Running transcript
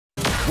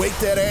Wake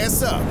that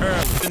ass up.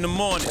 Early in the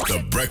morning.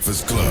 The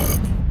Breakfast Club.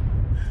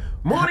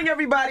 Morning,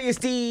 everybody. It's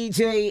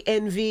DJ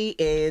Envy,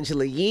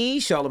 Angela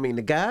Yee, Charlamagne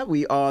the Guy.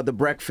 We are the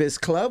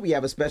Breakfast Club. We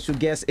have a special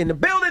guest in the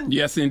building.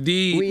 Yes,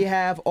 indeed. We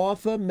have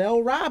author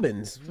Mel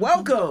Robbins.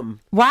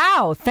 Welcome.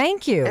 Wow,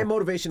 thank you. And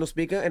motivational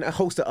speaker and a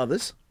host of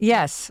others.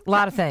 Yes, a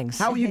lot of things.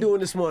 How are you doing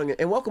this morning?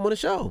 And welcome on the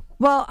show.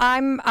 Well,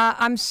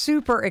 I'm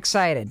super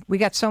excited. We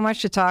got so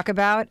much to talk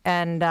about,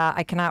 and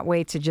I cannot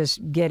wait to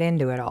just get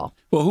into it all.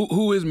 Well,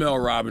 who is Mel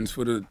Robbins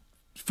for the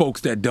folks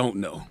that don't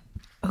know?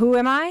 Who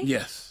am I?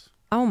 Yes.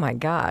 Oh, my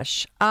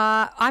gosh.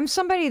 I'm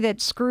somebody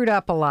that screwed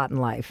up a lot in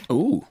life.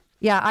 Ooh.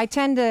 Yeah, I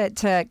tend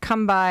to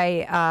come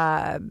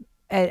by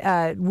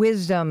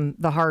wisdom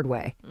the hard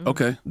way.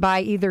 Okay.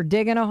 By either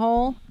digging a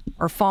hole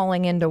or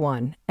falling into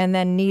one, and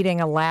then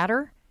needing a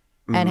ladder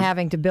and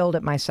having to build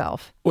it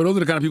myself. Well, those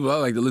are the kind of people I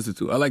like to listen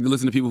to. I like to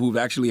listen to people who've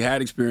actually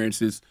had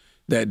experiences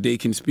that they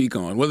can speak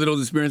on, whether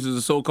those experiences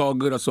are so-called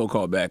good or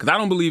so-called bad. Because I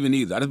don't believe in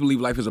either. I just believe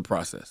life is a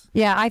process.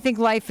 Yeah, I think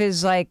life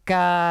is like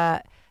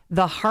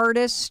the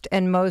hardest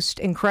and most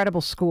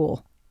incredible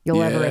school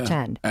you'll ever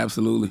attend.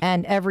 Absolutely.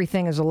 And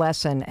everything is a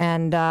lesson.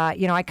 And,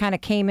 you know, I kind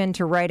of came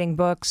into writing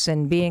books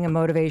and being a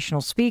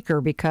motivational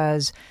speaker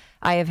because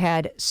I have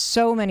had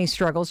so many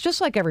struggles, just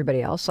like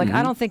everybody else. Like,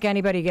 I don't think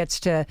anybody gets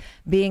to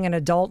being an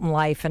adult in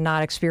life and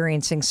not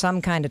experiencing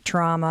some kind of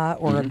trauma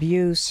or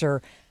abuse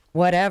or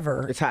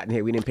whatever. It's hot in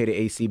here. We didn't pay the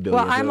AC bill.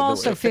 Well, I'm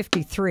also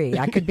 53.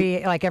 I could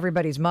be like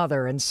everybody's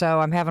mother, and so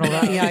I'm having a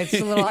lot. Yeah, it's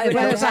a little.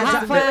 It's a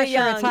hot flash.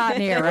 It's hot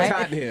in here, right? It's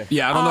hot in here.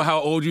 Yeah, I don't know how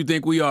old you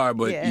think we are,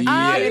 but you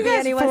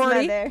guys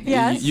 40.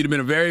 Yes. You'd have been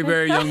a very,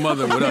 very young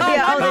mother with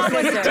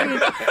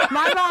us.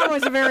 My mom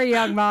was a very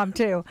young mom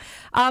too,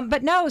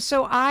 but no.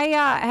 So I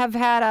have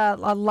had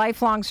a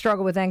lifelong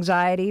struggle with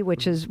anxiety,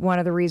 which is one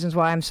of the reasons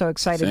why I'm so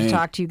excited to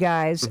talk to you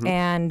guys.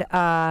 And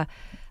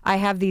I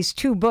have these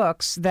two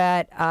books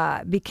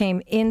that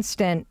became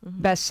instant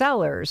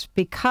bestsellers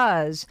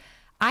because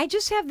I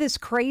just have this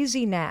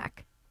crazy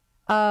knack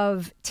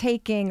of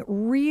taking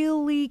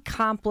really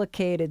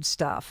complicated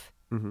stuff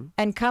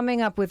and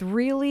coming up with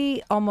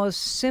really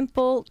almost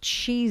simple,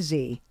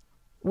 cheesy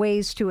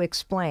ways to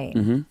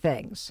explain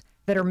things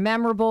that are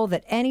memorable,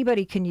 that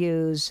anybody can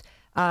use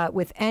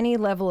with any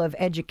level of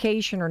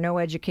education or no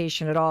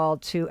education at all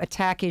to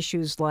attack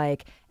issues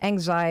like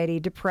anxiety,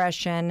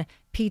 depression,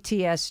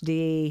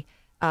 PTSD,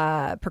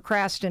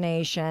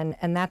 procrastination,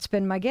 and that's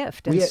been my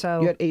gift. And you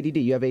had ADD.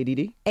 You have ADD?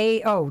 Do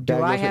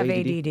I have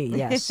ADD?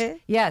 Yes.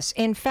 Yes.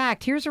 In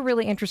fact, here's a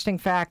really interesting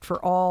fact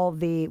for all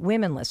the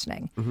women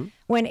listening.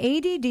 When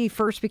ADD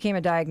first became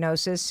a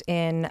diagnosis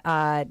in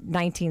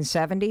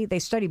 1970, they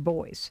studied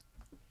boys.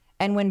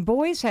 And when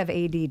boys have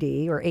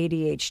ADD or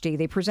ADHD,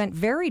 they present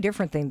very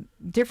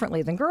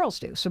differently than girls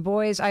do. So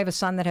boys, I have a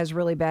son that has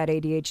really bad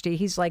ADHD.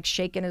 He's like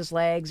shaking his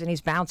legs and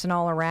he's bouncing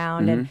all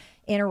around and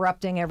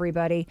interrupting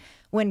everybody.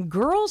 When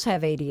girls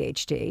have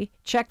ADHD,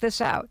 check this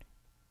out.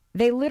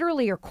 They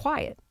literally are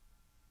quiet.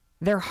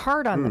 They're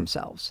hard on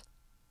themselves.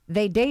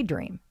 They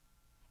daydream.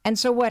 And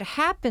so what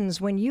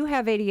happens when you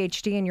have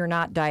ADHD and you're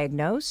not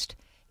diagnosed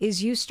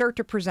is you start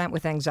to present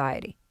with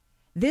anxiety.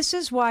 This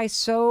is why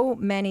so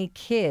many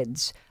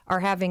kids are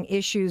having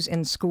issues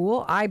in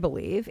school, I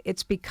believe.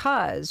 It's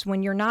because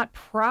when you're not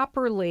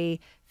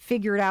properly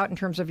figured out in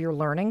terms of your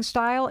learning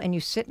style and you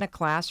sit in a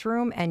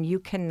classroom and you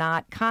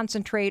cannot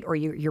concentrate or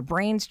your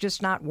brain's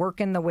just not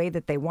working the way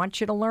that they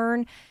want you to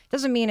learn,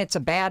 doesn't mean it's a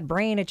bad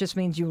brain. It just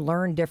means you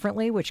learn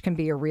differently, which can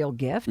be a real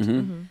gift.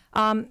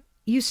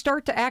 You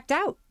start to act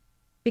out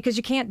because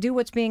you can't do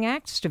what's being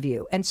asked of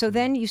you. And so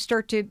then you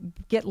start to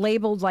get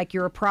labeled like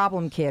you're a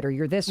problem kid or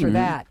you're this or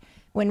that,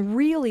 when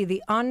really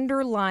the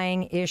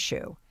underlying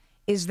issue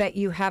is that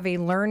you have a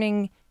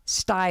learning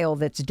style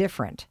that's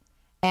different.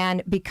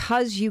 And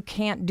because you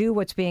can't do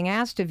what's being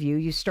asked of you,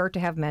 you start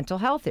to have mental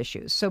health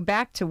issues. So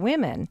back to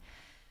women,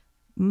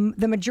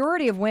 the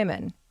majority of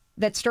women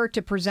that start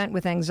to present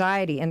with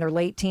anxiety in their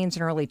late teens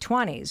and early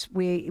 20s,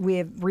 we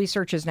have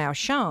research has now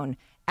shown,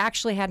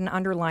 actually had an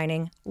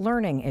underlying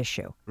learning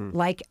issue,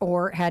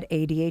 or had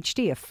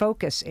ADHD, a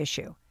focus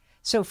issue.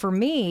 So for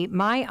me,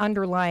 my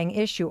underlying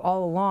issue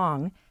all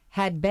along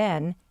had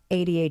been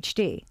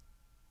ADHD.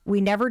 We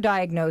never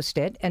diagnosed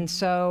it, and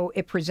so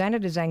it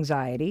presented as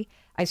anxiety.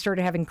 I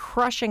started having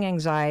crushing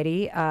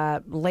anxiety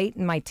late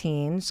in my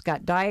teens,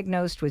 got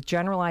diagnosed with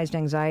generalized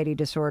anxiety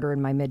disorder in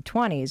my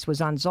mid-20s,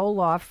 was on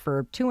Zoloft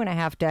for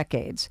 2.5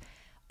 decades,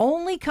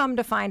 only come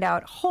to find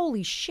out,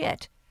 holy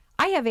shit,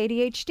 I have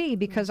ADHD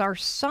because our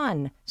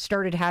son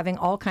started having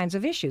all kinds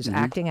of issues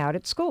acting out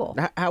at school.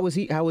 How was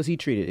he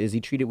treated? Is he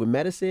treated with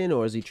medicine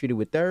or is he treated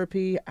with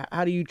therapy?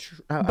 How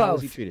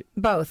was he treated?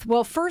 Both.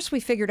 Well, first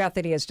we figured out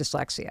that he has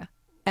dyslexia.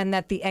 and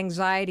that the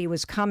anxiety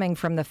was coming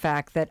from the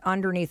fact that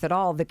underneath it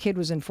all, the kid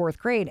was in 4th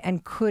grade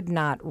and could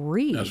not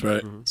read. That's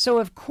right. So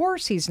of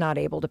course he's not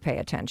able to pay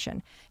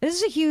attention. This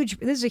is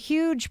a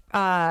huge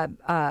kind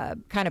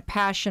of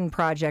passion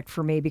project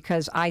for me,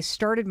 because I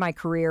started my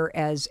career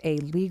as a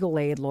legal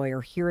aid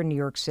lawyer here in New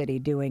York City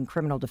doing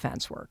criminal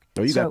defense work.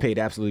 Oh, you got paid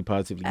absolutely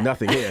positively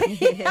nothing here.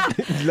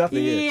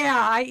 Nothing here.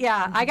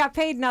 I got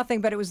paid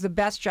nothing, but it was the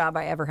best job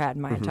I ever had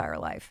in my entire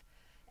life.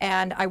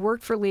 And I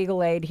worked for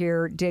legal aid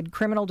here, did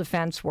criminal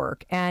defense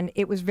work, and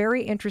it was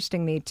very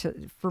interesting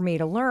for me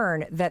to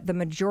learn that the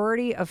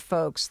majority of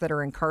folks that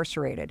are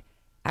incarcerated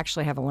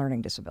actually have a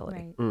learning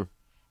disability. Right.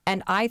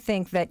 And I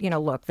think that,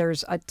 look,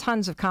 there's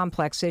tons of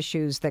complex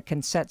issues that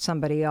can set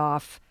somebody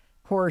off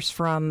course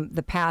from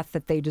the path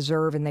that they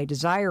deserve and they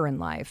desire in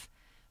life.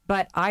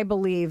 But I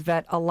believe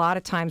that a lot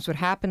of times what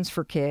happens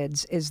for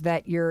kids is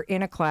that you're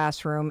in a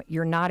classroom,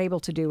 you're not able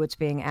to do what's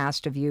being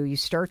asked of you. You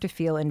start to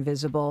feel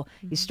invisible.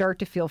 You start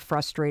to feel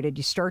frustrated.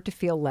 You start to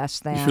feel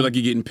less than. You feel like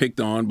you're getting picked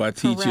on by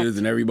teachers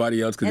and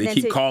everybody else because they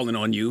keep calling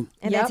on you.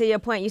 And then to your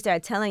point, you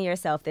start telling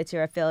yourself that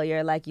you're a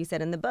failure, like you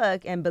said in the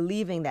book, and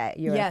believing that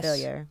you're a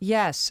failure.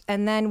 Yes.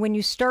 And then when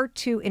you start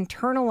to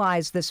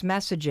internalize this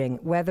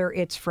messaging, whether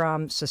it's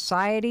from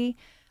society,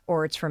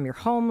 or it's from your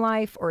home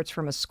life, or it's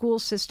from a school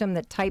system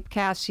that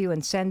typecasts you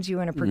and sends you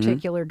in a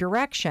particular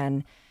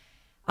direction,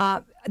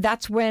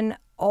 that's when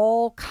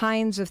all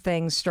kinds of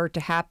things start to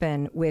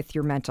happen with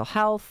your mental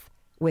health,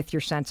 with your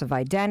sense of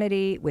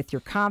identity, with your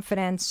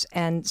confidence.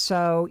 And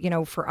so,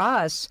 for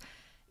us,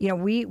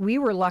 we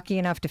were lucky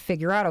enough to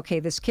figure out,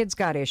 okay, this kid's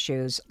got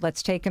issues.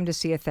 Let's take him to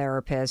see a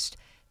therapist.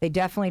 They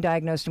definitely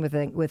diagnosed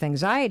him with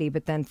anxiety,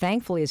 but then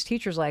thankfully his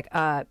teacher's like,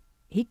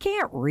 he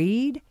can't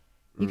read.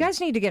 You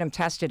guys need to get him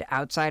tested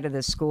outside of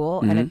this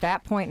school. And at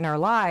that point in our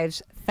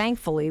lives,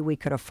 thankfully, we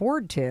could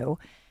afford to.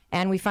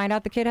 And we find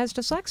out the kid has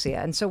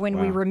dyslexia. And so when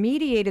we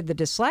remediated the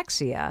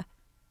dyslexia,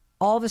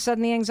 all of a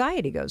sudden the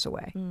anxiety goes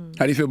away.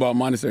 How do you feel about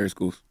Montessori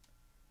schools?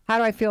 How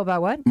do I feel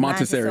about what?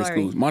 Montessori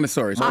schools.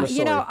 Montessori schools.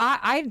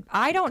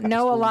 I don't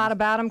know a lot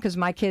about them because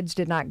my kids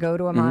did not go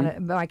to a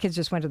my kids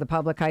just went to the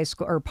public high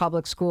school or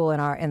public school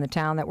in the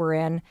town that we're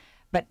in.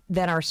 But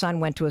then our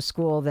son went to a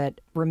school that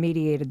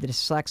remediated the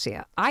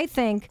dyslexia. I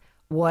think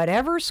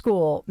whatever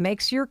school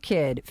makes your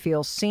kid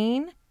feel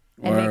seen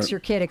and makes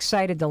your kid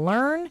excited to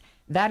learn,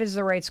 that is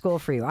the right school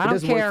for you. I don't care. It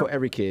doesn't work for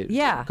every kid.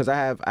 Yeah. Because I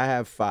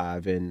have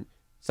 5, and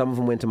some of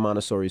them went to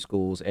Montessori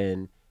schools,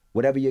 and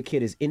whatever your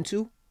kid is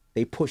into,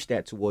 they push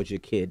that towards your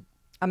kid.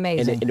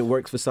 Amazing. And it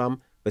works for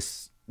some,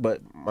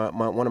 but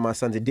one of my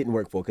sons, it didn't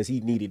work for because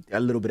he needed a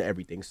little bit of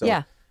everything.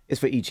 So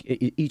it's for each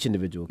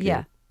individual kid.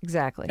 Yeah.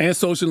 Exactly. And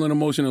social and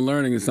emotional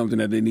learning is something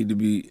that they need to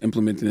be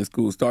implemented in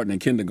schools, starting in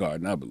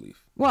kindergarten, I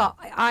believe. Well,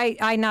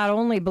 I not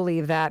only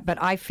believe that,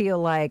 but I feel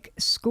like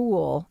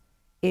school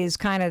is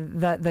kind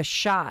of the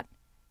shot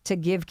to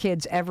give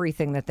kids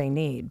everything that they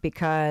need,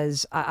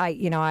 because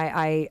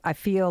I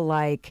feel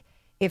like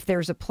if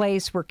there's a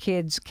place where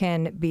kids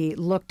can be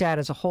looked at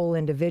as a whole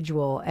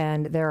individual,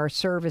 and there are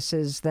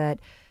services that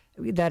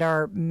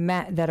are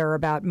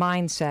about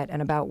mindset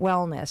and about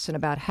wellness and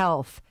about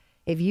health.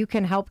 If you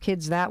can help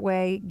kids that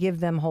way, give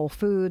them whole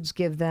foods,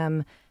 give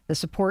them the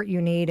support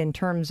you need in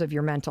terms of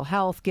your mental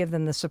health, give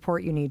them the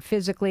support you need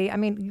physically. I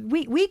mean,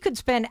 we could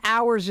spend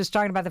hours just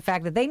talking about the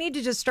fact that they need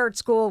to just start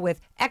school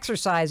with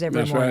exercise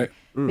every morning.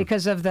 Right.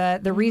 Because of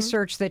the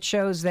research that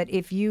shows that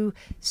if you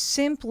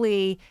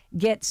simply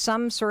get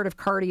some sort of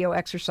cardio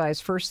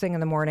exercise first thing in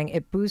the morning,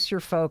 it boosts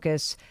your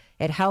focus.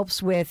 It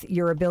helps with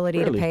your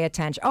ability to pay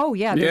attention. Oh,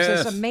 yeah.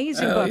 There's this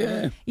amazing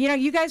book. Yeah.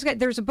 You guys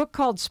there's a book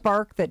called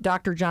Spark that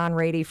Dr. John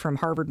Rady from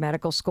Harvard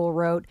Medical School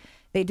wrote.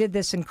 They did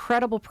this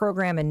incredible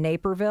program in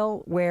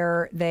Naperville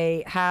where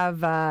they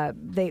have, I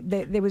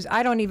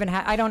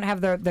don't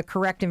have the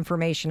correct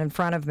information in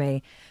front of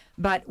me,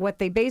 but what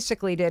they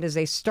basically did is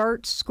they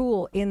start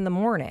school in the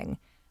morning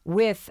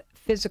with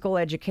physical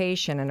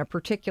education and a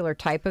particular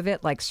type of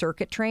it, like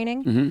circuit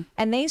training.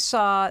 And they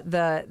saw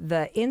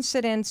the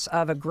incidence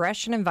of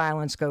aggression and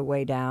violence go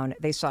way down.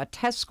 They saw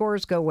test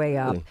scores go way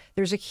up. Really?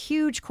 There's a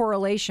huge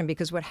correlation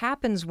because what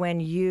happens when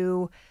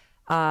you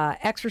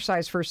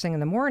exercise first thing in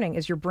the morning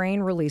is your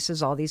brain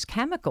releases all these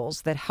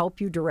chemicals that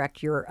help you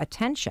direct your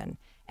attention,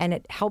 and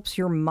it helps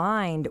your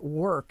mind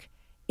work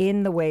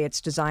in the way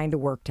it's designed to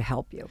work to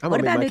help you. I'm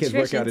going to make my kids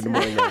work out in the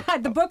morning now.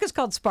 The book is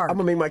called Spark. I'm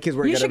going to make my kids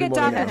work out in the morning. You should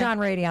get Dr. John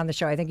Rady on the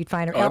show. I think you'd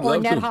find it. Or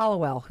Ned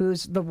Hollowell,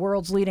 who's the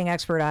world's leading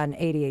expert on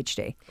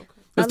ADHD. Okay.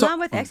 Along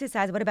with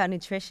exercise, what about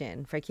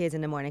nutrition for kids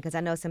in the morning? Because I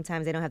know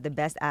sometimes they don't have the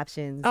best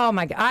options. Oh,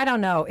 my God. I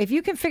don't know. If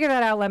you can figure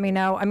that out, let me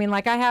know. I mean,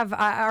 like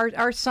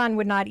our son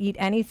would not eat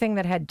anything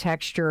that had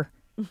texture.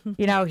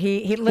 You know,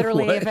 he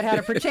literally, if it had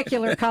a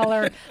particular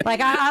color, like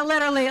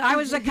I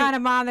was the kind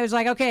of mom that was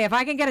like, okay, if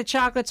I can get a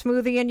chocolate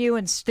smoothie in you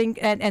and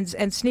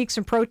sneak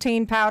some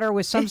protein powder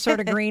with some sort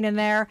of green in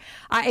there,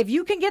 if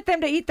you can get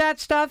them to eat that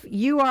stuff,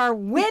 you are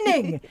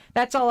winning.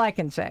 That's all I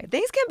can say.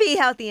 Things can be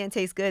healthy and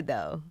taste good,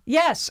 though.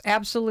 Yes,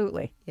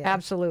 absolutely. Yeah.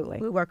 Absolutely.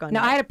 We work on that.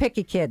 Now, I had a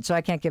picky kid, so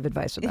I can't give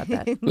advice about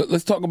that.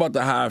 Let's talk about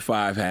the high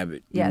five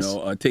habit. Yes. You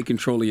know, take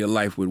control of your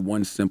life with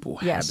one simple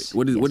habit.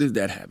 What is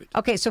that habit?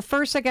 Okay, so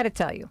first I got to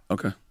tell you.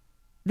 Okay.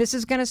 This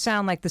is going to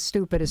sound like the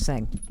stupidest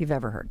thing you've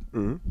ever heard.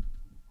 Mm-hmm.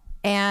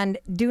 And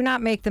do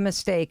not make the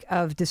mistake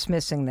of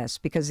dismissing this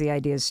because the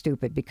idea is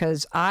stupid,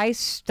 because I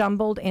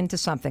stumbled into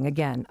something.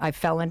 Again, I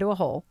fell into a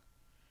hole.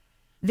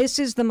 This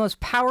is the most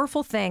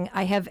powerful thing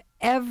I have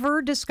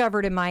ever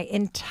discovered in my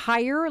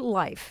entire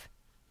life.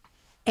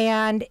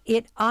 And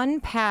it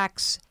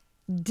unpacks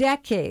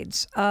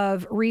decades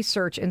of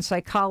research in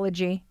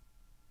psychology,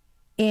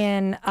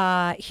 in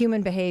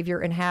human behavior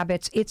and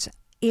habits. It's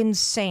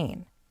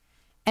insane.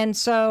 And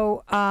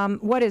so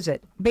what is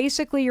it?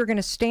 Basically, you're going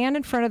to stand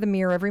in front of the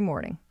mirror every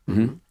morning,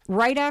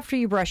 right after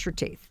you brush your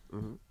teeth.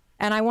 Mm-hmm.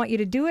 And I want you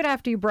to do it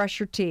after you brush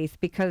your teeth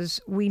because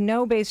we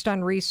know based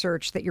on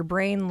research that your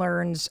brain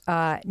learns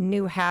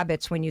new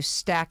habits when you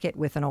stack it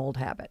with an old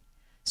habit.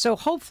 So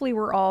hopefully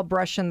we're all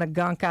brushing the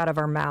gunk out of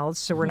our mouths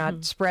so we're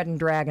not spreading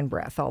dragon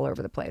breath all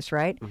over the place,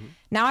 right? Mm-hmm.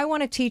 Now I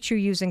want to teach you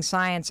using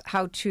science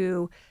how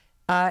to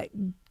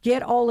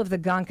get all of the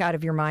gunk out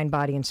of your mind,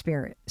 body, and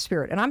spirit.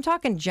 And I'm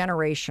talking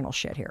generational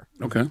shit here.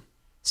 Okay.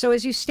 So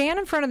as you stand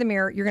in front of the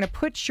mirror, you're going to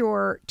put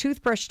your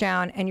toothbrush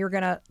down and you're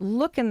going to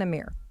look in the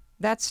mirror.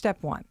 That's step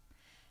one.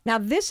 Now,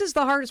 this is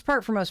the hardest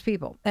part for most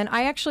people. And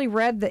I actually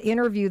read the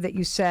interview that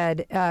you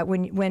said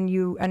when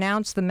you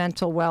announced the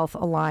Mental Wealth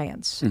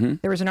Alliance. Mm-hmm.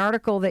 There was an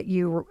article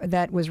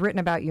that was written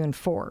about you in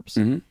Forbes.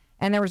 Mm-hmm.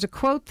 And there was a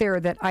quote there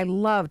that I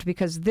loved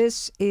because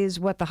this is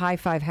what the high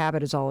five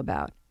habit is all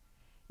about.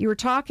 You were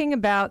talking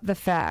about the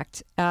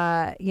fact,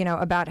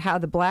 about how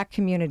the Black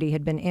community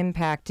had been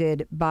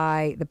impacted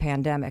by the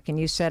pandemic. And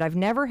you said, I've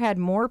never had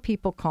more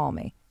people call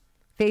me,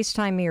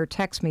 FaceTime me or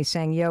text me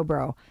saying, yo,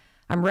 bro,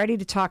 I'm ready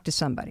to talk to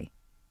somebody.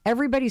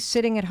 Everybody's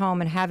sitting at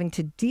home and having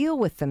to deal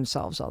with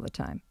themselves all the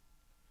time.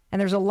 And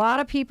there's a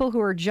lot of people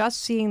who are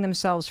just seeing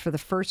themselves for the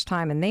first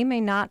time, and they may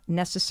not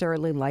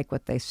necessarily like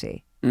what they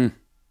see. Mm.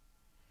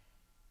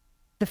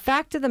 The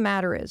fact of the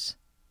matter is,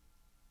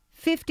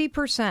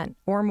 50%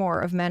 or more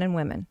of men and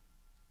women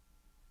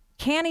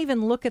can't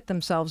even look at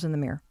themselves in the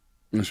mirror.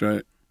 That's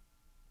right.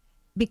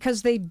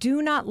 Because they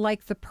do not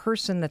like the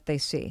person that they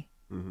see.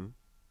 Mm-hmm.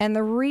 And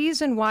the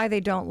reason why they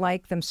don't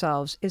like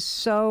themselves is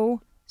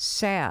so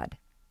sad.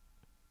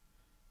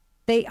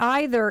 They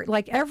either,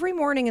 like every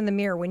morning in the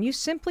mirror, when you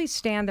simply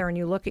stand there and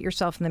you look at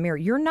yourself in the mirror,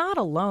 you're not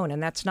alone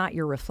and that's not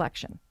your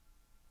reflection.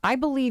 I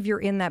believe you're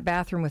in that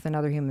bathroom with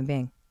another human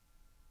being.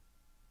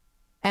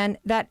 And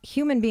that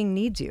human being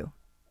needs you.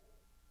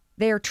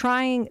 They are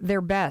trying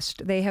their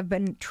best. They have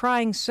been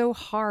trying so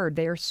hard.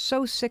 They are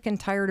so sick and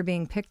tired of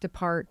being picked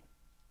apart.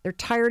 They're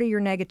tired of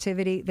your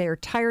negativity. They are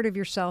tired of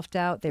your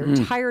self-doubt. They're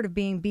tired of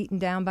being beaten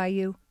down by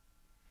you.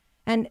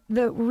 And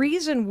the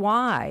reason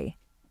why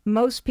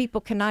most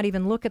people cannot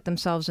even look at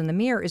themselves in the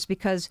mirror is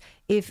because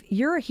if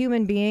you're a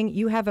human being,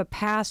 you have a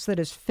past that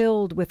is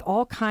filled with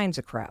all kinds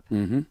of crap.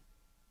 Mm-hmm.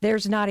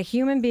 There's not a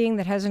human being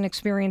that hasn't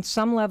experienced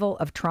some level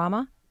of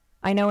trauma.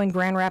 I know in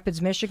Grand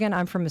Rapids, Michigan,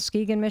 I'm from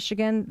Muskegon,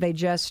 Michigan. They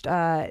just,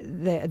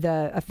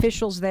 the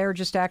officials there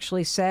just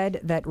actually said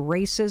that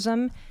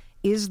racism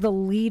is the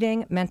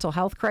leading mental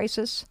health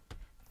crisis.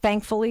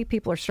 Thankfully,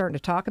 people are starting to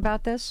talk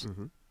about this.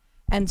 Mm-hmm.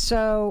 And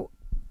so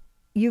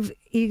you've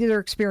either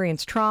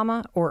experienced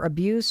trauma or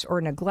abuse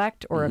or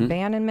neglect or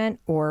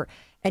abandonment,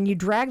 and you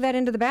drag that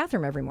into the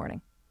bathroom every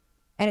morning.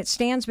 And it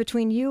stands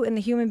between you and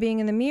the human being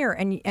in the mirror.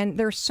 And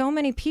there's so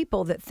many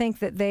people that think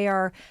that they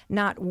are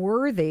not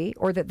worthy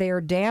or that they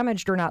are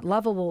damaged or not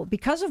lovable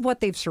because of what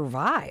they've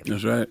survived.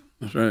 That's right.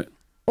 That's right.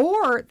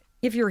 Or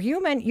if you're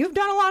human, you've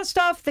done a lot of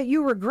stuff that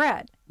you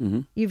regret.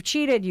 Mm-hmm. You've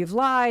cheated, you've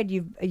lied,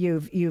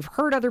 you've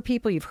hurt other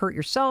people, you've hurt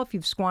yourself,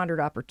 you've squandered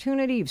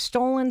opportunity, you've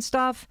stolen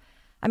stuff.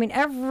 I mean,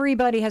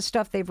 everybody has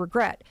stuff they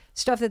regret,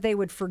 stuff that they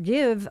would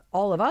forgive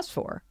all of us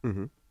for.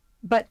 Mm-hmm.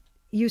 But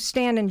you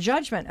stand in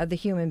judgment of the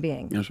human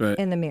being. That's right.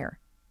 In the mirror.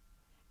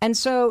 And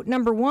so,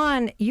 number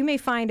one, you may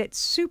find it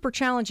super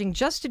challenging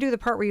just to do the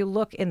part where you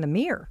look in the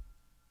mirror.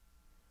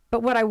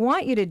 But what I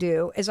want you to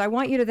do is I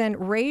want you to then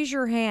raise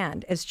your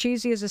hand, as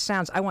cheesy as it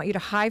sounds, I want you to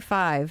high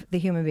five the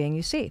human being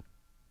you see.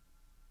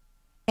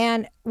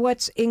 And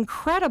what's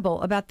incredible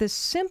about this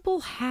simple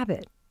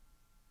habit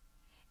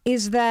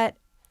is that,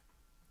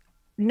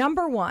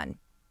 number one,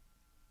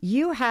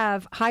 you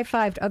have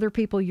high-fived other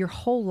people your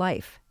whole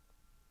life.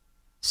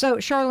 So,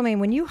 Charlamagne,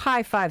 when you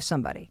high-five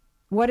somebody,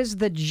 what does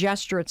the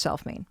gesture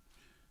itself mean?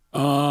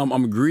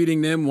 I'm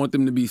greeting them, want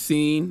them to be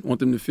seen, want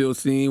them to feel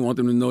seen, want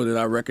them to know that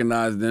I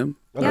recognize them,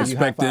 I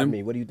respect them.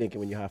 Me. What are you thinking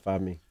when you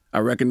high-five me? I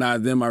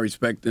recognize them, I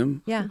respect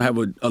them. Yeah. I have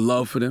a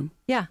love for them.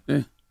 Yeah.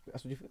 That's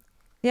what you feel?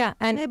 Yeah,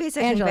 and maybe it's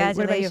a Angela,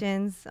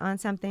 congratulations on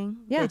something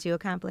that you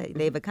accomplished.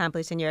 They've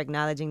accomplished, and you're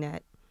acknowledging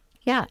that.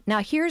 Yeah. Now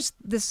here's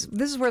this.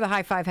 This is where the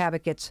high five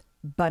habit gets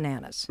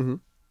bananas. Mm-hmm.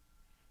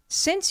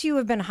 Since you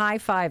have been high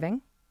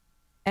fiving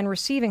and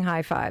receiving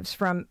high fives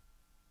from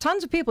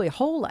tons of people your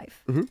whole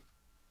life, mm-hmm.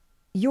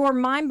 your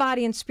mind,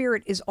 body, and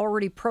spirit is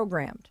already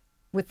programmed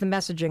with the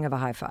messaging of a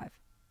high five.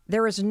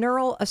 There is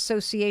neural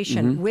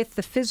association mm-hmm. with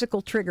the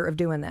physical trigger of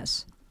doing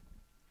this.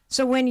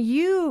 So when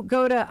you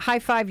go to high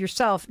five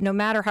yourself, no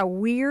matter how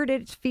weird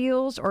it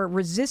feels or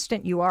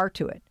resistant you are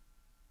to it,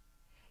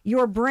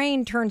 your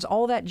brain turns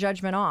all that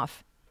judgment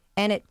off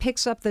and it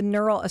picks up the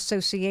neural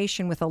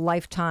association with a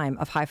lifetime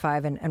of high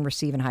five and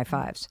receiving high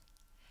fives.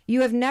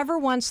 You have never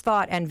once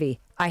thought, Envy,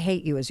 I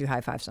hate you as you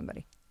high five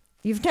somebody.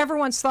 You've never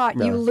once thought,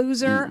 you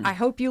loser, I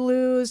hope you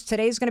lose,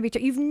 today's going to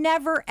be... You've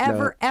never,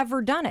 ever,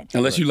 ever done it.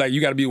 Unless you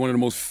got to be one of the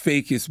most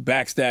fakest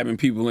backstabbing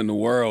people in the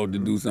world to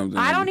do something.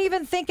 I don't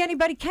even think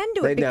anybody can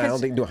do it. I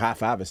don't think do a high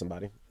five at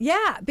somebody.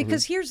 Yeah,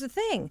 because here's the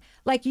thing.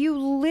 Like, you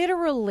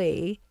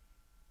literally...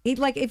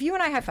 Like, if you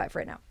and I high five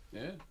right now.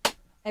 Yeah.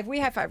 If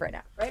we high five right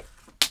now, right?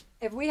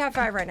 If we high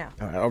five right now.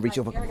 All right, I'll reach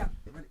over. Here we go.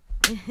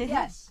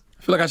 Yes.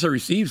 I feel like I should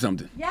receive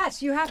something.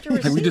 Yes, you have to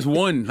receive. Like we just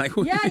won. Like,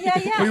 yeah,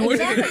 exactly.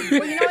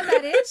 Well, you know what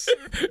that is?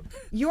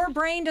 Your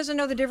brain doesn't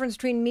know the difference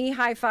between me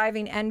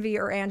high-fiving Envy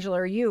or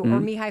Angela or you, or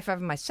me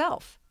high-fiving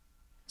myself.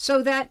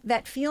 So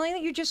that feeling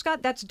that you just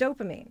got, that's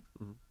dopamine.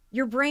 Mm-hmm.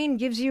 Your brain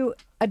gives you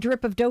a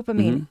drip of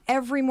dopamine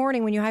every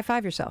morning when you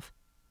high-five yourself.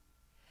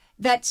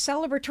 That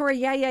celebratory,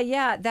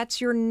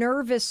 that's your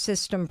nervous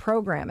system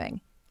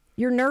programming.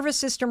 Your nervous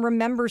system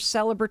remembers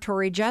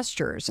celebratory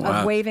gestures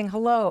of waving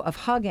hello, of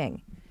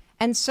hugging.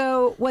 And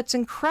so what's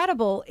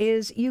incredible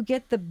is you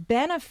get the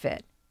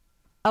benefit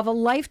of a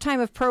lifetime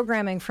of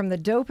programming from the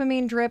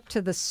dopamine drip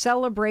to the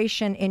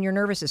celebration in your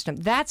nervous system.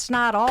 That's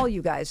not all,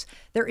 you guys.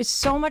 There is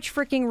so much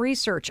freaking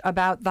research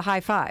about the high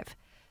five.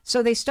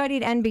 So they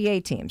studied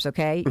NBA teams,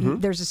 okay? Mm-hmm.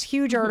 There's this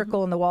huge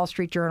article in the Wall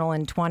Street Journal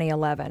in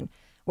 2011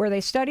 where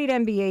they studied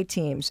NBA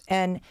teams,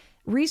 and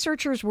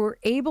researchers were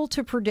able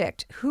to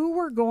predict who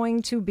were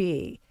going to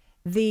be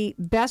the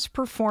best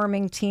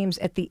performing teams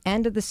at the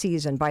end of the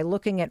season by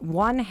looking at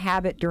one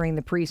habit during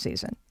the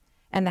preseason.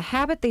 And the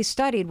habit they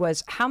studied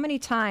was how many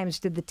times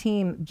did the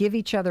team give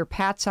each other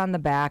pats on the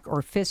back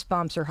or fist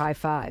bumps or high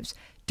fives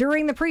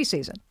during the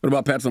preseason. What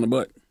about pats on the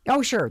butt?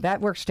 Oh, sure.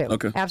 That works too.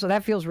 Okay. Absolutely.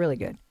 That feels really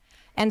good.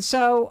 And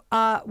so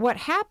what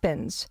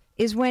happens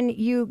is when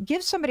you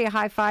give somebody a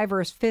high five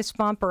or a fist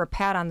bump or a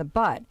pat on the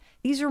butt,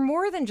 these are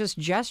more than just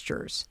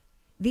gestures.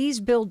 These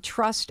build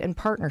trust and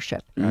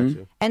partnership.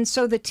 Mm-hmm. And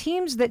so the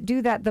teams that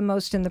do that the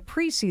most in the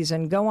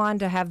preseason go on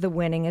to have the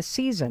winningest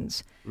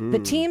seasons. The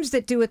teams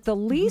that do it the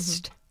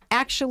least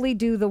actually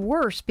do the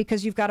worst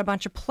because you've got a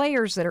bunch of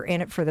players that are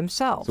in it for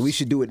themselves. So we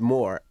should do it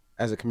more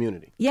as a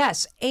community.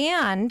 Yes,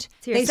 and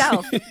to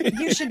yourself.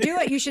 You should do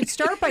it. You should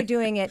start by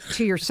doing it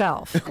to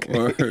yourself.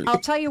 Okay. I'll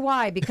tell you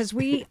why, because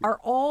we are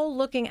all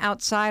looking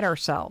outside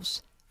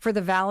ourselves for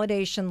the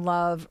validation,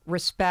 love,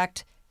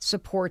 respect,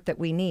 support that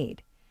we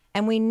need.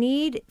 And we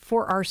need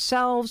for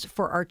ourselves,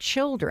 for our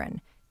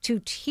children,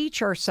 to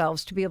teach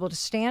ourselves to be able to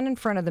stand in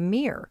front of the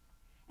mirror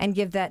and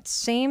give that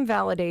same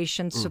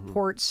validation,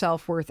 support,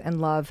 self-worth, and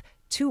love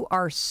to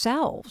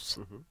ourselves.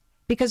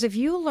 Because if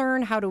you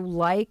learn how to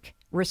like,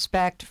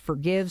 respect,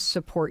 forgive,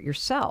 support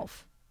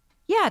yourself,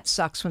 yeah, it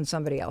sucks when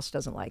somebody else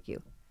doesn't like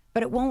you,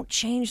 but it won't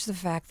change the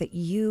fact that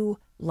you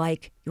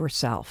like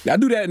yourself. I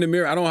do that in the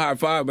mirror. I don't high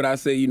five, but I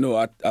say,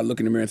 I look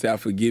in the mirror and say, I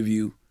forgive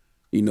you.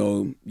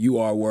 You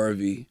are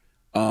worthy.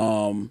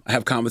 I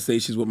have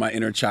conversations with my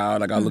inner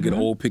child. Like I look at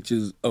old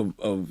pictures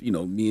of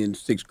me in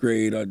 6th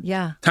grade. Or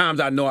times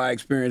I know I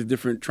experienced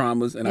different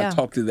traumas, and I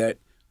talk to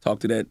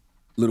that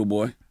little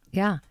boy.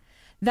 Yeah,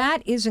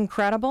 that is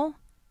incredible.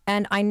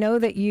 And I know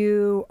that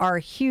you are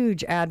a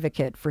huge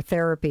advocate for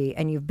therapy,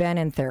 and you've been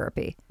in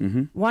therapy.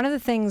 One of the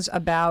things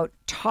about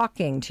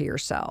talking to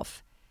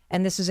yourself,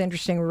 and this is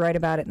interesting, we write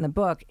about it in the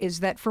book,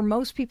 is that for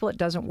most people it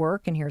doesn't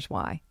work, and here's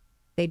why.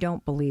 They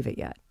don't believe it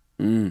yet.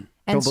 And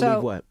don't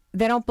believe what?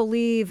 They don't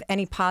believe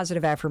any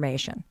positive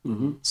affirmation.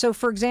 So,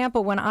 for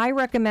example, when I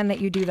recommend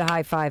that you do the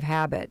high five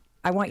habit,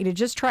 I want you to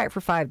just try it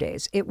for 5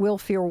 days. It will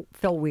feel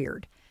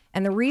weird.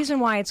 And the reason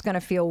why it's going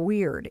to feel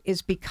weird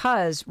is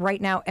because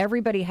right now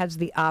everybody has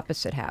the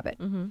opposite habit.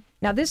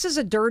 Now, this is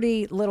a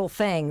dirty little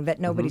thing that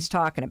nobody's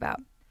talking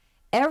about.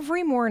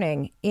 Every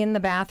morning in the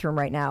bathroom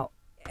right now,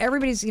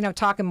 everybody's,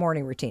 talking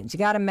morning routines. You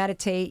got to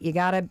meditate. You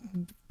got to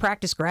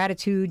practice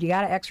gratitude. You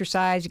got to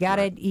exercise. You got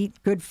to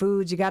eat good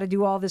foods. You got to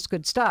do all this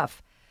good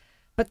stuff.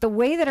 But the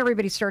way that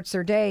everybody starts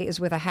their day is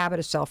with a habit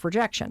of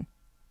self-rejection.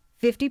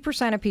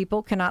 50% of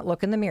people cannot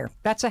look in the mirror.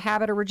 That's a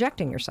habit of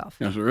rejecting yourself.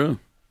 That's real.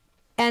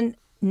 And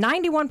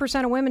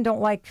 91% of women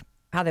don't like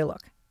how they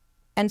look.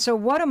 And so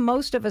what do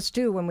most of us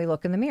do when we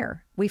look in the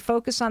mirror? We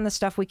focus on the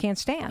stuff we can't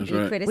stand. That's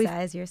right. You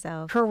criticize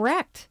yourself.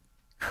 Correct.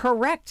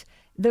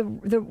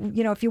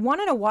 If you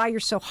want to know why you're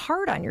so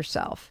hard on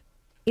yourself,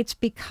 it's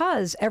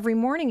because every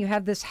morning you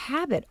have this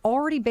habit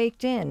already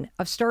baked in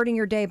of starting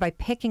your day by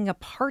picking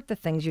apart the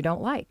things you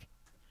don't like.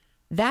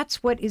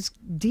 That's what is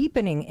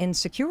deepening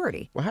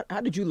insecurity. Well, how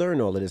did you learn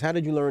all of this? How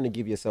did you learn to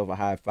give yourself a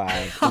high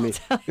five? I mean,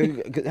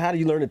 how did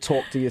you learn to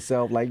talk to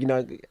yourself? Like,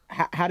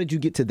 how did you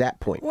get to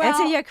that point? Well,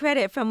 and to your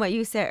credit, from what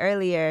you said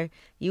earlier,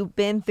 you've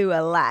been through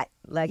a lot.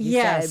 Like you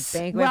said,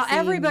 bankruptcy, well,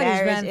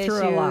 everybody's been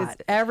through a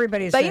lot.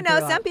 Everybody's been through a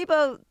lot. But some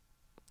people,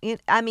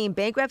 I mean,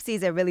 bankruptcy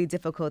is a really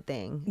difficult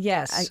thing.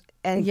 Yes.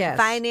 And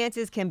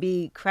finances can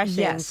be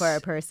crushing for a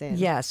person.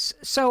 Yes.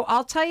 So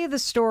I'll tell you the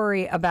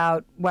story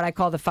about what I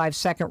call the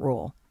 5-second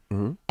rule.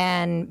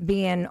 And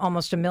being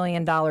almost $1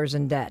 million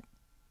in debt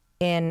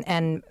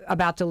and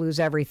about to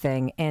lose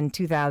everything in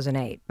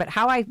 2008. But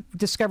how I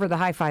discovered the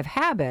high five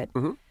habit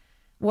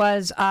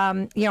was,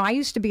 I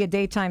used to be a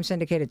daytime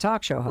syndicated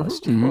talk show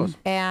host.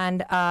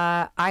 And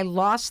I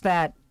lost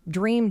that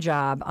dream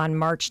job on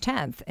March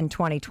 10th in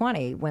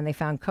 2020 when they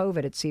found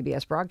COVID at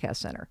CBS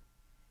Broadcast Center.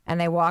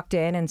 And they walked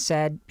in and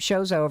said,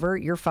 show's over,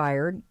 you're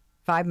fired,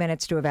 5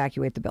 minutes to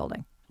evacuate the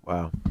building.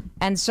 Wow.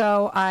 And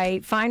so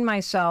I find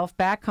myself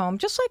back home,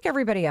 just like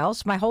everybody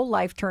else. My whole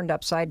life turned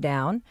upside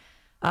down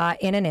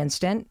in an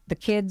instant. The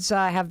kids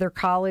have their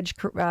college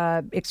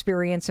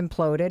experience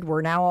imploded.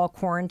 We're now all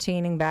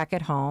quarantining back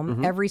at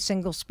home. Every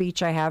single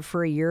speech I have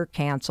for a year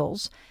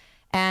cancels.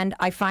 And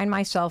I find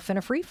myself in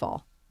a free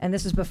fall. And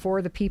this is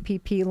before the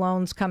PPP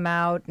loans come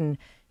out. And,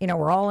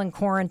 we're all in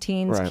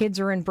quarantines. Right. Kids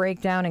are in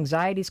breakdown.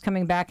 Anxiety's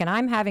coming back. And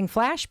I'm having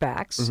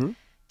flashbacks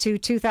to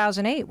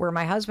 2008, where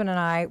my husband and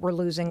I were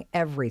losing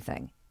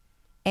everything.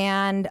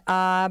 And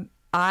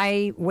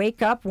I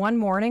wake up one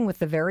morning with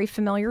the very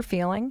familiar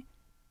feeling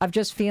of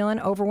just feeling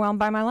overwhelmed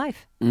by my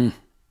life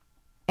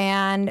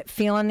and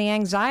feeling the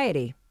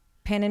anxiety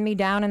pinning me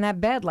down in that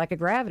bed like a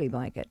gravity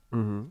blanket.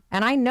 And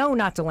I know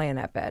not to lay in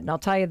that bed. And I'll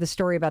tell you the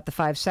story about the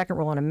 5-second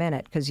rule in a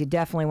minute, because you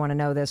definitely want to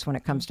know this when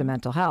it comes to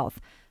mental health.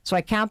 So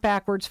I count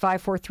backwards,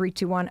 5, 4, 3,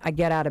 2, 1. I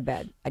get out of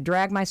bed. I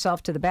drag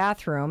myself to the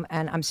bathroom,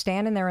 and I'm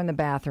standing there in the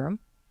bathroom.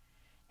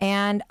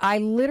 And I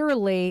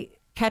literally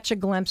catch a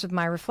glimpse of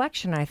my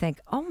reflection. And I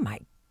think, oh my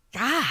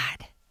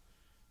God,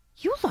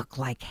 you look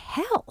like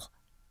hell.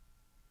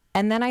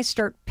 And then I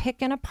start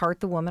picking apart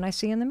the woman I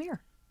see in the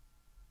mirror.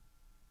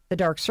 The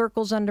dark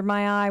circles under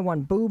my eye,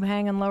 one boob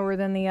hanging lower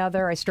than the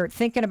other. I start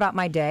thinking about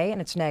my day, and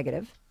it's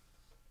negative.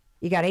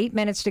 You got 8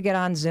 minutes to get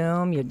on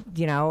Zoom. You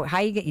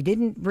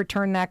didn't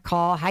return that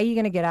call. How are you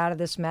going to get out of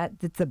this mess?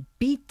 The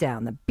beat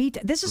down.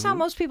 This is how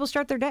most people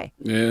start their day.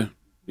 Yeah.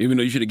 Even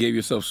though you should have gave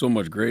yourself so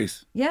much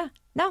grace. Yeah.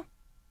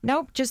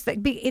 No, just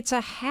it's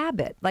a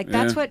habit. Like,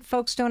 that's what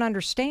folks don't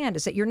understand,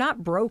 is that you're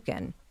not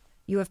broken.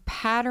 You have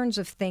patterns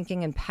of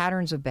thinking and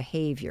patterns of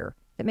behavior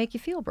that make you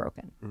feel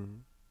broken.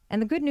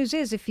 And the good news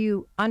is, if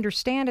you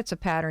understand it's a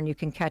pattern, you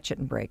can catch it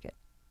and break it.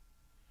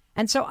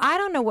 And so I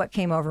don't know what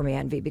came over me,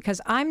 Envy, because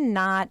I'm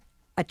not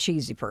a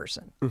cheesy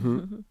person.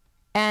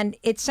 And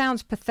it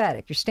sounds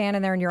pathetic. You're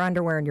standing there in your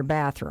underwear in your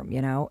bathroom,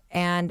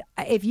 And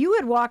if you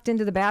had walked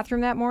into the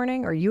bathroom that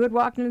morning, or you had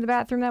walked into the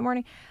bathroom that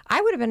morning, I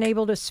would have been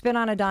able to spin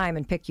on a dime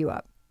and pick you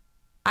up.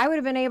 I would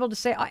have been able to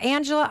say,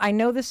 Angela, I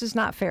know this is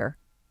not fair,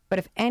 but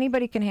if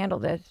anybody can handle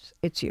this,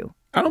 it's you.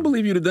 I don't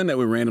believe you'd have done that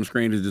with random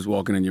strangers just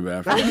walking in your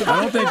bathroom.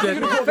 I don't think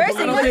that. First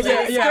thing was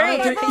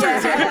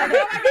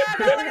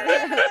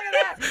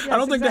I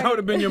don't think that would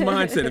have been your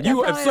mindset.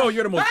 If so,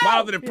 you're the most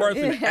positive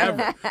person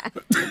ever.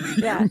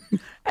 Yeah.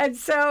 And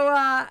so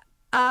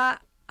I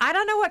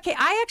don't know what came.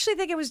 I actually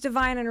think it was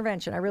divine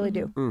intervention. I really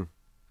do.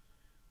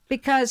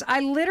 Because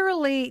I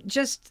literally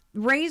just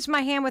raised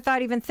my hand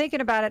without even thinking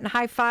about it and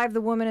high-fived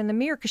the woman in the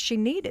mirror because she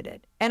needed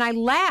it. And I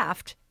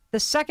laughed the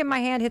second my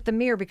hand hit the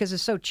mirror because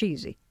it's so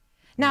cheesy.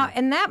 Now,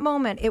 in that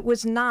moment, it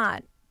was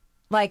not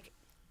like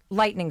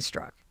lightning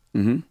struck.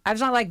 I was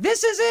not like,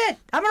 this is it.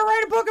 I'm going to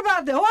write a book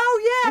about this.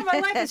 Oh, yeah, my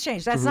life has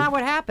changed. That's not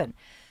what happened.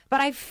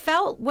 But I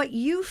felt what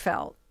you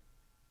felt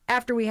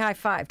after we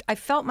high-fived. I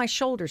felt my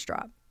shoulders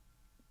drop.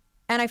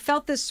 And I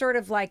felt this sort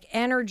of like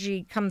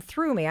energy come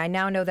through me. I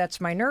now know that's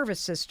my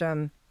nervous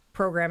system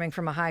programming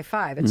from a high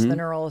five. It's the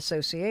neural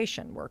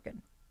association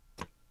working.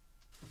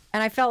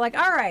 And I felt like,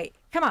 all right,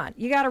 come on.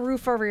 You got a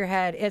roof over your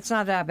head. It's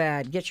not that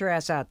bad. Get your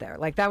ass out there.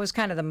 Like, that was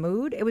kind of the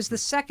mood. It was the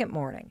second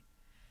morning.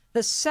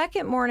 The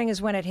second morning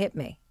is when it hit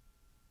me.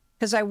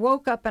 Because I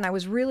woke up and I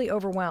was really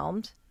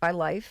overwhelmed by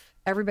life.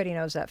 Everybody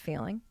knows that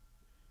feeling.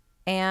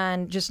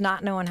 And just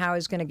not knowing how I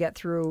was going to get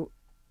through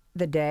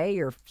the day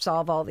or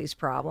solve all these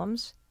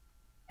problems.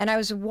 And I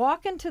was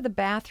walking to the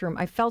bathroom.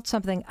 I felt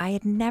something I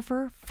had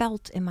never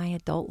felt in my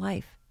adult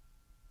life.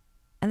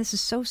 And this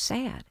is so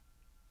sad.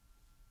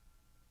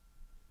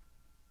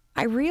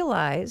 I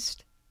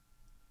realized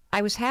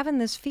I was having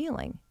this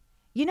feeling.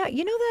 You know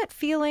that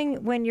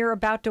feeling when you're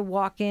about to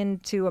walk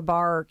into a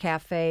bar or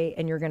cafe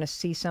and you're going to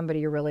see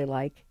somebody you really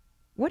like?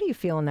 What do you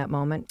feel in that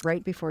moment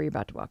right before you're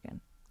about to walk in?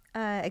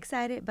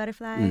 Excited,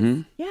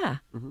 butterflies. Yeah.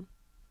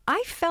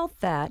 I felt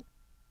that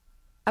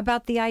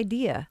about the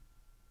idea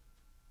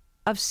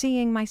of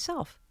seeing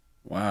myself.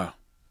 Wow.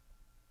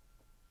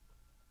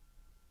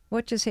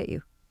 What just hit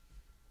you?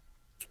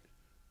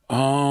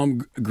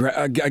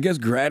 I guess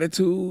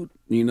gratitude,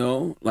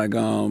 like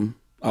I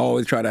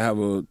always try to have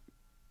a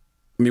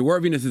I mean,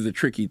 worthiness is a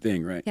tricky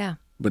thing, right? Yeah.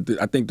 But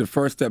I think the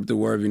first step to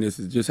worthiness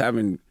is just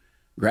having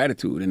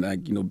gratitude. And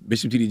like, you know,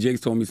 Bishop T.D.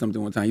 Jakes told me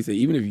something one time. He said,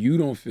 even if you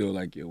don't feel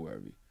like you're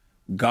worthy,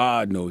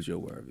 God knows you're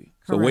worthy.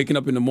 So waking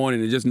up in the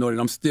morning and just know that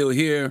I'm still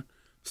here,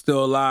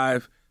 still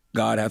alive,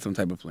 God has some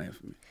type of plan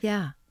for me.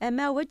 Yeah. And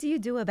Mel, what do you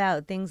do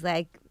about things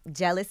like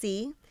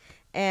jealousy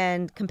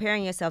and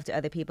comparing yourself to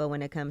other people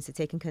when it comes to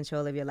taking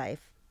control of your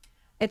life?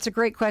 It's a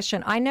great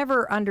question. I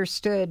never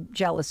understood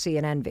jealousy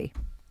and envy.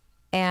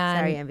 And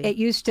Sorry, envy. It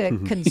used to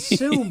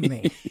consume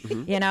me,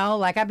 you know,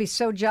 like I'd be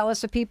so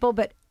jealous of people.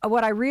 But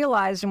what I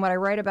realized and what I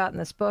write about in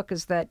this book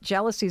is that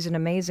jealousy is an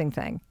amazing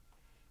thing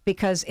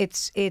because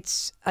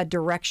it's a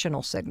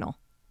directional signal.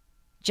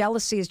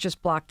 Jealousy is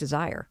just blocked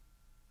desire.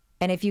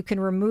 And if you can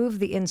remove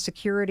the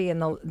insecurity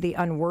and the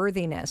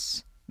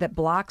unworthiness that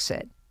blocks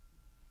it,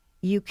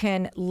 you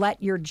can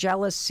let your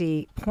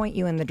jealousy point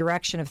you in the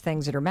direction of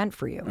things that are meant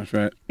for you. That's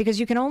right. Because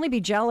you can only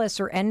be jealous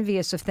or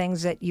envious of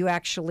things that you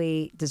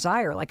actually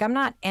desire. Like, I'm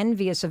not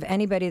envious of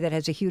anybody that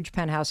has a huge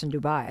penthouse in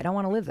Dubai. I don't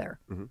want to live there.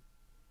 Mm-hmm.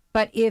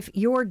 But if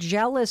you're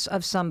jealous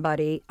of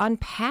somebody,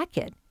 unpack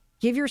it.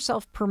 Give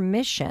yourself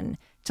permission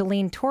to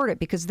lean toward it,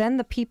 because then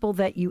the people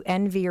that you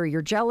envy or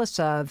you're jealous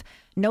of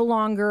no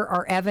longer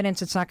are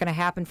evidence it's not going to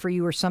happen for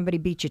you or somebody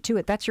beat you to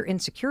it. That's your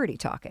insecurity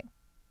talking.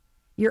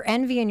 Your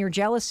envy and your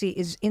jealousy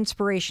is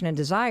inspiration and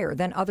desire.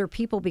 Then other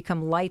people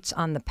become lights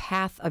on the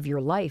path of your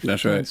life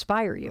to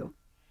inspire you.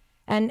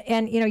 And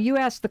you know, you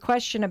asked the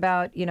question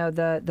about, you know,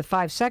 the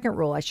 5-second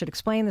rule. I should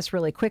explain this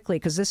really quickly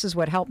because this is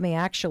what helped me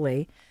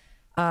actually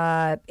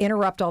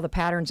interrupt all the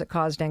patterns that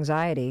caused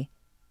anxiety,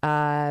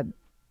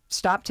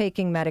 stop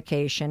taking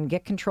medication,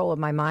 get control of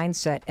my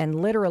mindset. And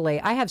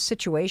literally, I have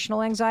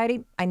situational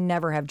anxiety. I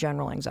never have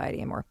general anxiety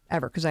anymore,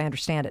 ever, because I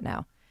understand it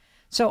now.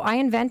 So I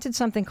invented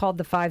something called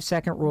the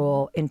 5-second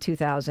rule in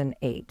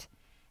 2008.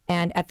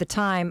 And at the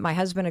time, my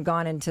husband had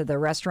gone into the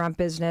restaurant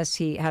business.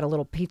 He had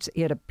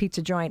a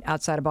pizza joint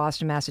outside of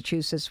Boston,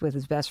 Massachusetts with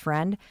his best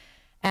friend.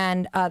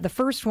 And the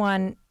first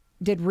one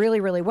did really,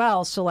 really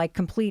well. So like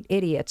complete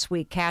idiots,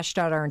 we cashed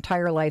out our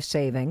entire life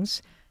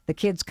savings, the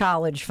kids'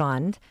 college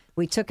fund.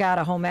 We took out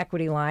a home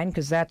equity line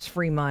because that's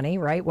free money,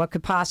 right? What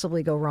could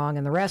possibly go wrong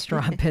in the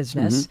restaurant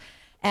business?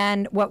 Mm-hmm.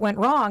 And what went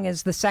wrong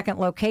is the second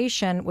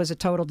location was a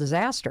total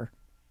disaster.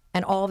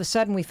 And all of a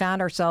sudden, we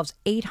found ourselves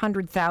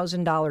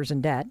 $800,000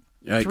 in debt,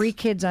 Yikes. 3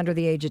 kids under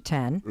the age of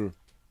 10,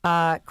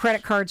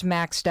 credit cards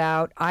maxed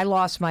out. I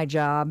lost my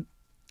job.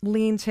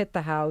 Liens hit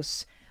the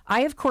house.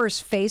 I, of course,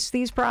 faced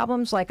these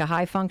problems like a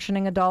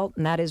high-functioning adult,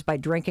 and that is by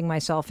drinking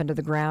myself into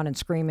the ground and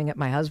screaming at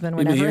my husband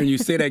whenever. Hearing you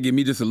say that give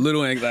me just a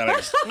little anxiety.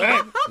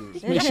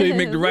 Make sure you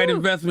make the right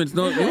investments.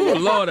 Oh,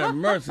 Lord have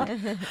mercy.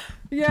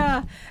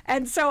 Yeah.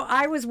 And so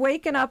I was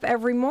waking up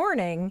every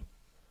morning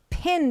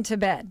pinned to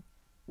bed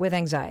with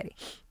anxiety.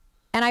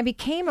 And I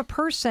became a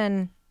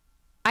person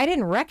I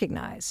didn't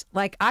recognize.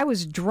 Like, I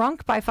was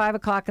drunk by 5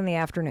 o'clock in the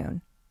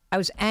afternoon. I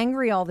was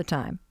angry all the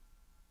time.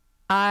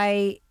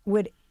 I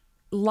would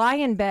lie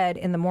in bed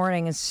in the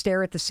morning and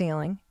stare at the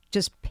ceiling,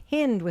 just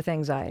pinned with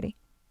anxiety.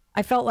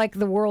 I felt like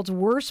the world's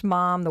worst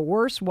mom, the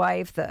worst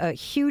wife, a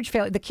huge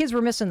failure. The kids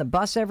were missing the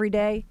bus every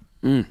day.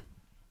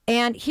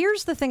 And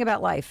here's the thing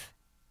about life.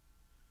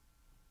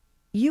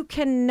 You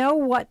can know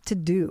what to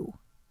do.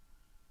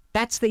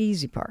 That's the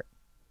easy part.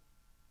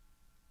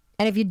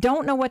 And if you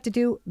don't know what to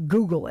do,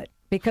 Google it,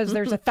 because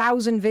there's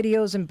 1,000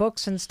 videos and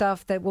books and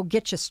stuff that will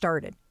get you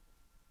started.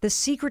 The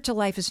secret to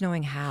life is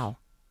knowing how.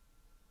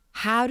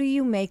 How do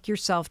you make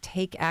yourself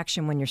take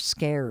action when you're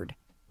scared,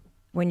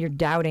 when you're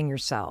doubting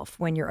yourself,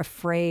 when you're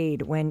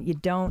afraid, when you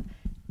don't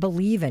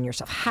believe in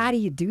yourself? How do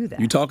you do that?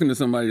 You talking to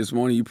somebody this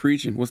morning, you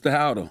preaching. What's the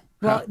how, though?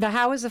 Well, the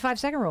how is the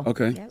 5-second rule.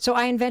 Okay. Yep. So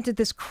I invented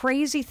this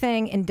crazy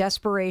thing in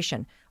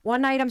desperation.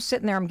 One night I'm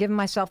sitting there, I'm giving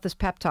myself this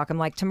pep talk. I'm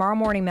like, tomorrow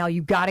morning, Mel,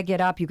 you got to get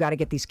up. You got to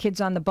get these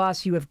kids on the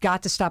bus. You have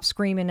got to stop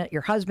screaming at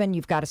your husband.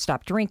 You've got to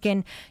stop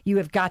drinking. You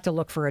have got to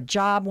look for a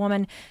job,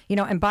 woman. You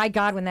know, and by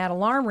God, when that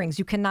alarm rings,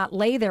 you cannot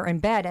lay there in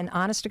bed. And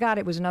honest to God,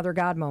 it was another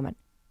God moment.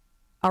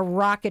 A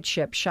rocket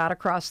ship shot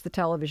across the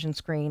television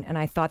screen. And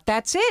I thought,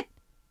 that's it.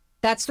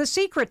 That's the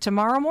secret.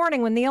 Tomorrow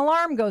morning, when the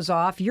alarm goes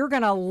off, you're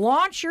going to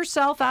launch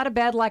yourself out of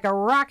bed like a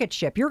rocket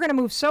ship. You're going to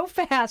move so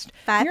fast.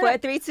 5, 4,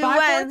 3, 2, 1.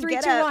 5, 4, 3,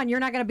 2, 1. You're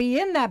not going to be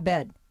in that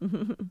bed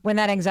when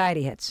that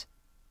anxiety hits.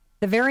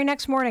 The very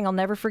next morning, I'll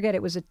never forget,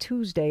 it was a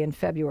Tuesday in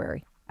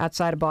February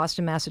outside of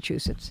Boston,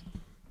 Massachusetts.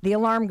 The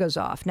alarm goes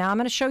off. Now, I'm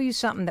going to show you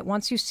something that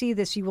once you see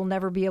this, you will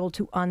never be able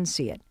to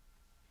unsee it.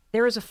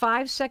 There is a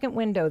 5-second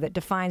window that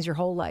defines your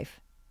whole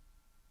life.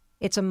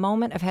 It's a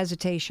moment of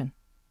hesitation.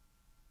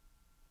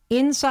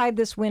 Inside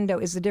this window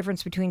is the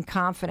difference between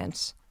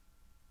confidence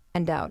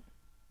and doubt,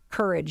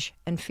 courage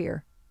and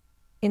fear,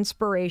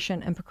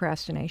 inspiration and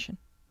procrastination.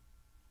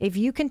 If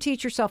you can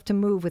teach yourself to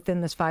move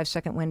within this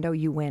 5-second window,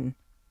 you win.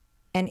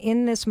 And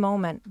in this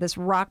moment, this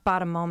rock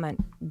bottom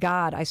moment,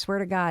 God, I swear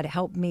to God,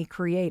 help me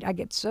create. I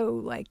get so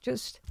like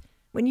just,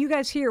 when you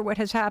guys hear what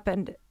has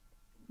happened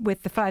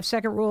with the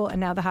 5-second rule and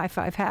now the high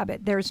five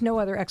habit, there's no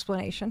other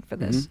explanation for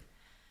this.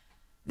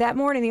 That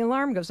morning, the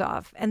alarm goes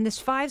off, and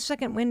this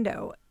 5-second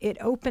window, it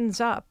opens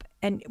up.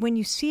 And when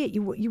you see it,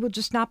 you will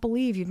just not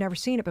believe you've never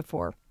seen it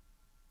before.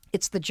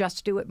 It's the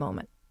just do it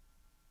moment.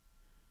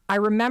 I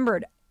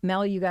remembered,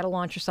 Mel, you got to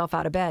launch yourself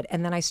out of bed.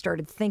 And then I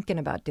started thinking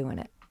about doing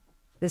it.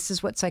 This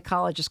is what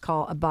psychologists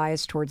call a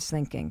bias towards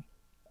thinking.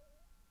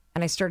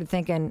 And I started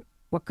thinking,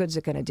 what good's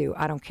it going to do?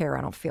 I don't care.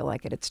 I don't feel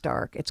like it. It's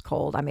dark. It's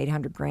cold. I'm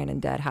 800 grand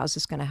in debt. How's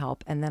this going to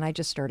help? And then I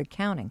just started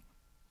counting.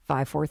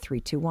 5, 4, 3,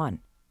 2, 1.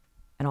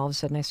 And all of a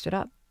sudden I stood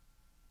up.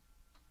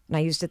 And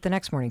I used it the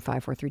next morning,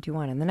 5, 4, 3, 2,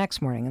 1. And the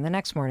next morning, and the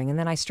next morning. And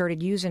then I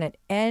started using it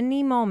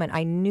any moment.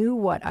 I knew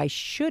what I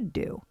should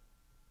do,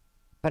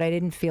 but I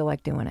didn't feel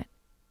like doing it.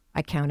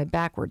 I counted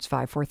backwards,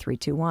 5, 4, 3,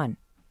 2, 1.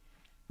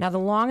 Now, the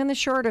long and the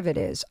short of it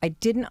is, I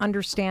didn't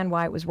understand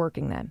why it was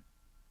working then,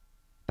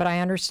 but I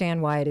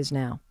understand why it is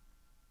now.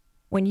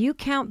 When you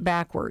count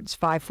backwards,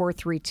 5, 4,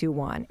 3, 2,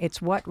 1,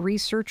 it's what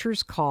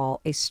researchers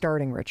call a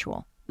starting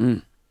ritual.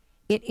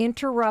 It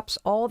interrupts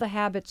all the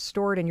habits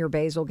stored in your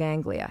basal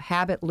ganglia,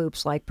 habit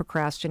loops like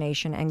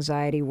procrastination,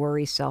 anxiety,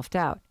 worry,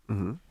 self-doubt.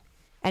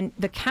 And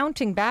the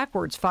counting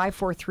backwards, 5,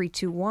 4, 3,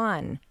 2,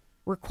 1,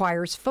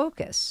 requires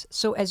focus.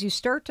 So as you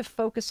start to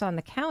focus on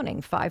the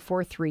counting, 5,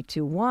 4, 3,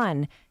 2,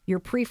 1, your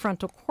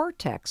prefrontal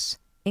cortex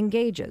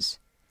engages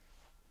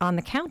on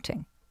the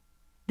counting.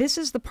 This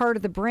is the part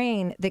of the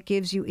brain that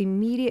gives you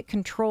immediate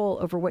control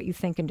over what you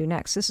think and do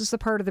next. This is the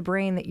part of the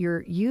brain that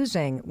you're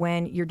using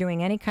when you're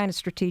doing any kind of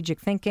strategic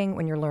thinking,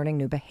 when you're learning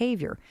new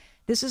behavior.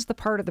 This is the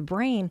part of the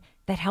brain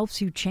that helps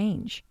you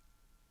change.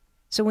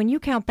 So when you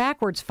count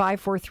backwards,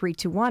 5, 4, 3,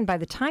 2, 1, by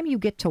the time you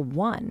get to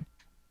 1,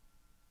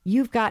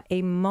 you've got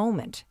a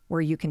moment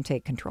where you can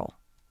take control.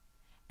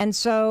 And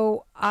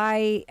so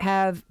I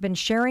have been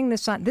sharing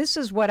this on, this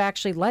is what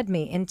actually led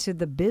me into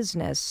the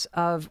business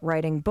of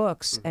writing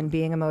books and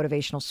being a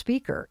motivational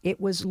speaker.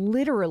 It was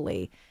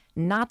literally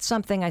not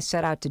something I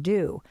set out to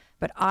do,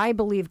 but I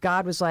believe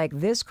God was like,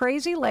 this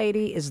crazy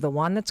lady is the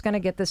one that's going to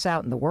get this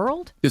out in the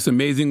world. This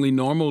amazingly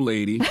normal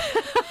lady,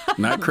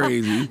 not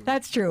crazy.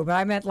 That's true, but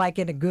I meant like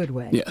in a good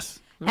way. Yes.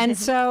 And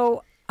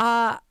so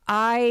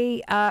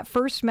I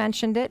first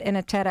mentioned it in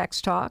a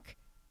TEDx talk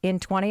in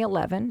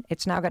 2011.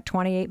 It's now got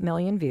 28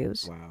 million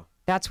views. Wow.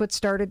 That's what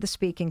started the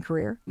speaking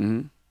career.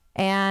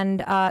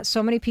 And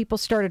so many people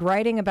started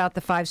writing about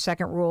the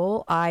 5-second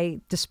rule. I,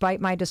 despite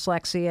my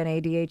dyslexia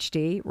and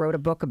ADHD, wrote a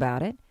book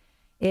about it.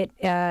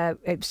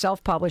 It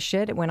self-published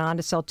it. It went on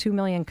to sell 2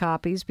 million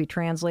copies, be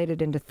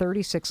translated into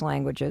 36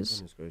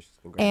 languages. Goodness gracious.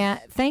 And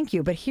thank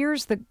you. But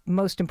here's the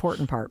most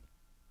important part.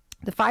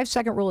 The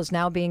 5-second rule is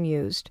now being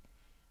used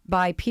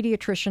by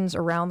pediatricians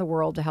around the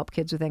world to help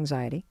kids with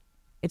anxiety.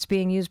 It's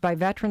being used by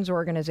veterans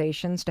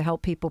organizations to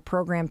help people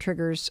program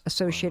triggers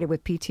associated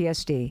with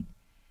PTSD.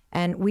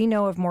 And we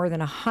know of more than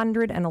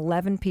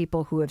 111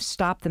 people who have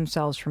stopped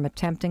themselves from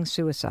attempting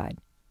suicide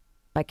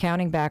by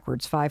counting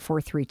backwards, 5,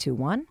 4, 3, 2,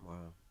 1,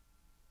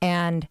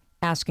 and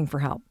asking for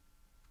help.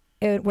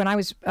 When I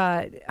was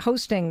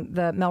hosting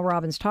the Mel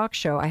Robbins talk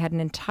show, I had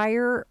an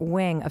entire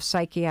wing of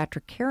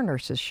psychiatric care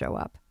nurses show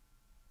up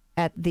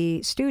at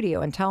the studio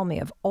and tell me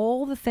of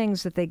all the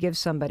things that they give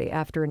somebody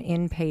after an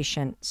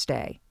inpatient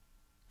stay.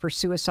 For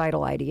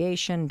suicidal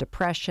ideation,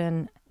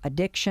 depression,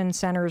 addiction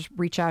centers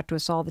reach out to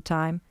us all the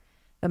time.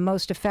 The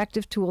most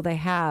effective tool they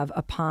have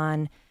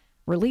upon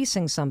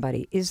releasing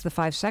somebody is the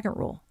 5-second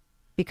rule,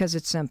 because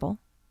it's simple,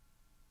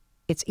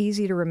 it's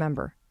easy to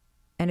remember,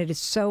 and it is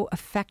so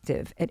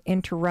effective at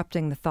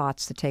interrupting the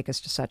thoughts that take us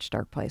to such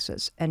dark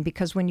places. And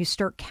because when you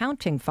start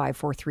counting 5,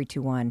 4, 3,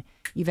 2, 1,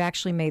 you've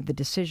actually made the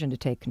decision to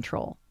take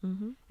control.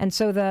 And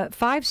so the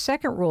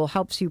 5-second rule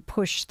helps you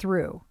push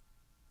through.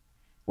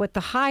 What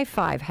the high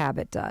five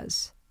habit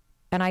does,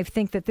 and I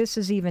think that this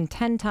is even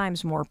 10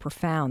 times more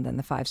profound than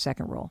the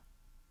 5-second rule,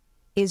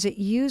 is it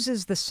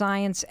uses the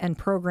science and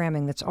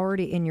programming that's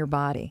already in your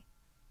body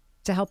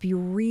to help you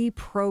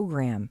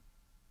reprogram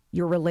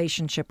your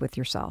relationship with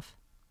yourself,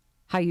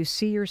 how you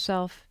see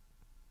yourself,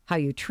 how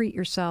you treat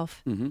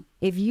yourself.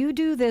 If you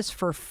do this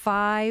for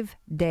 5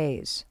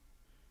 days,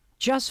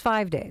 just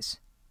 5 days,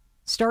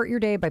 start your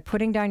day by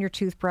putting down your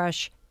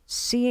toothbrush,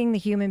 seeing the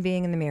human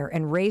being in the mirror,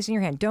 and raising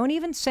your hand. Don't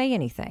even say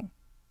anything.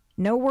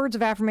 No words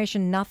of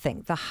affirmation,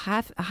 nothing. The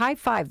high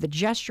five, the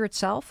gesture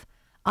itself,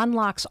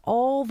 unlocks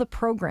all the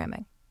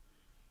programming.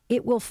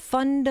 It will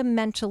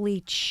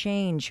fundamentally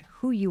change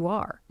who you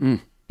are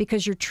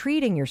because you're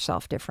treating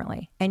yourself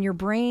differently, and your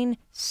brain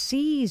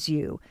sees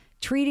you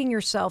treating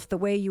yourself the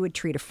way you would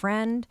treat a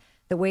friend,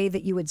 the way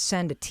that you would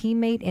send a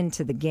teammate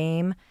into the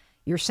game.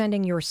 You're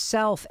sending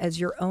yourself as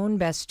your own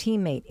best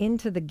teammate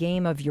into the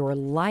game of your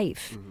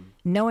life,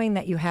 knowing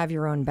that you have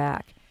your own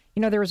back.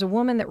 You know, there was a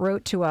woman that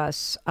wrote to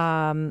us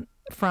from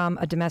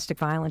a domestic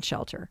violence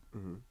shelter,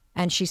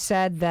 and she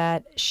said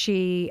that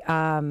she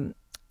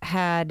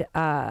had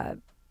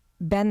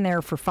been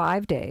there for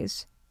 5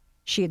 days.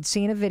 She had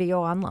seen a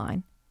video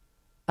online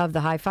of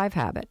the high five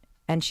habit,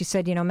 and she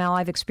said, you know, Mel,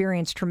 I've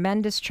experienced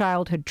tremendous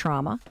childhood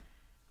trauma.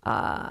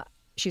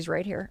 She's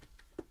right here.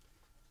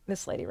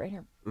 This lady right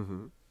here.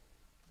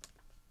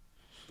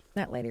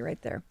 That lady right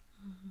there.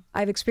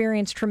 I've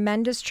experienced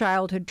tremendous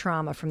childhood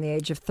trauma from the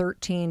age of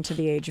 13 to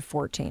the age of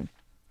 14.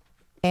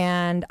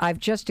 And I've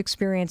just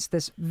experienced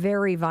this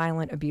very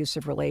violent,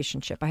 abusive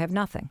relationship. I have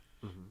nothing.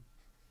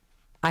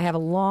 I have a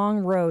long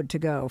road to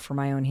go for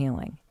my own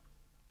healing.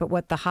 But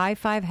what the high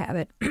five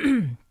habit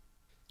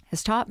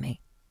has taught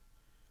me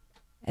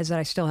is that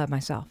I still have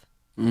myself,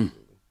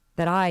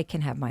 that I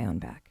can have my own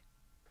back,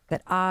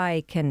 that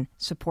I can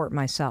support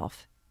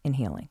myself in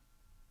healing.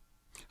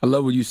 I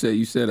love what you said.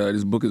 You said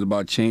this book is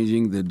about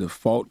changing the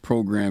default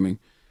programming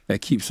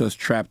that keeps us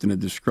trapped in a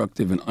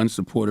destructive and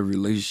unsupportive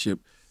relationship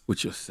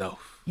with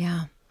yourself.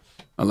 Yeah.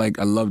 I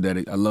love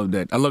that. I love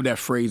that. I love that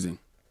phrasing.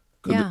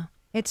 Yeah,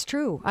 it's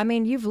true. I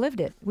mean, you've lived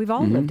it. We've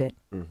all lived it.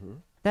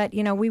 That,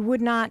 we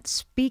would not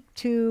speak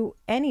to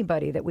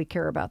anybody that we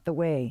care about the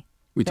way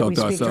we that talk we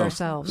to speak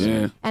ourselves. to ourselves.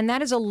 Yeah. And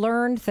that is a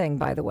learned thing,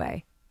 by the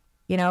way.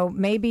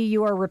 Maybe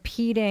you are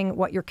repeating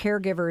what your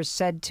caregivers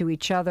said to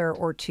each other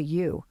or to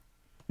you.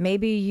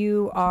 Maybe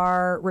you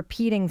are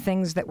repeating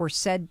things that were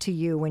said to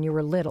you when you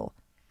were little.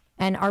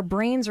 And our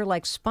brains are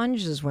like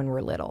sponges when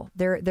we're little.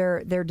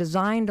 They're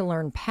designed to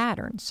learn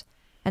patterns.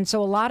 And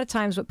so a lot of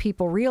times what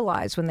people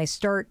realize when they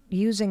start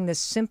using this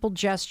simple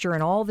gesture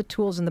and all the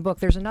tools in the book,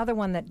 there's another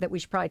one that we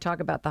should probably talk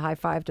about, the high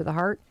five to the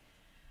heart,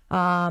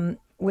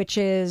 which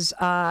is,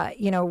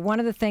 one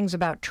of the things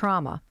about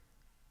trauma,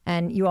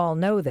 and you all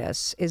know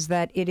this, is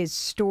that it is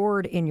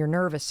stored in your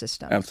nervous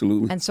system.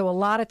 Absolutely. And so a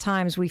lot of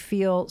times we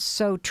feel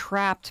so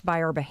trapped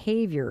by our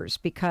behaviors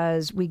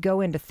because we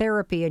go into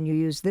therapy and you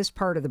use this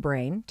part of the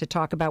brain to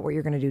talk about what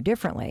you're going to do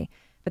differently.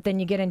 But then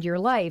you get into your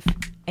life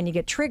and you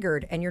get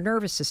triggered and your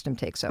nervous system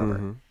takes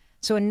over.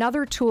 So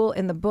another tool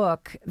in the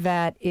book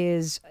that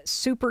is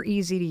super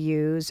easy to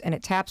use and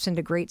it taps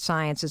into great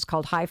science is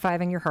called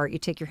high-fiving your heart. You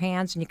take your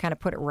hands and you kind of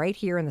put it right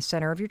here in the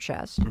center of your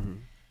chest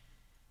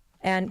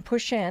and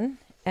push in.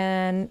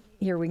 And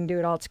here, we can do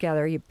it all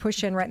together. You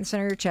push in right in the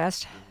center of your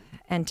chest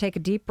and take a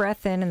deep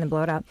breath in and then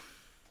blow it out.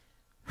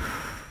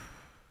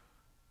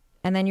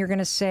 And then you're going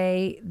to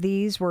say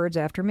these words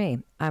after me.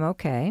 I'm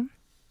okay.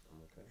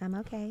 I'm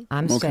okay.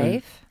 I'm Okay.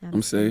 safe.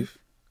 I'm safe.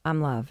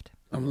 I'm loved.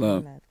 I'm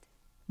loved.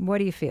 What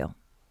do you feel?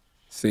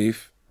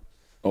 Safe,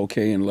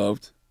 okay, and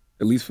loved,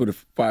 at least for the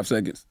 5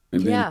 seconds.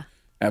 And then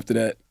after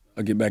that,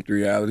 I'll get back to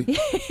reality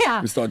Yeah.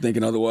 and start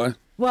thinking otherwise.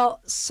 Well,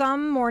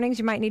 some mornings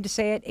you might need to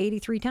say it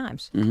 83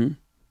 times.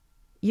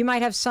 You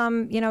might have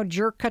some,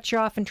 jerk cut you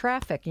off in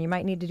traffic, and you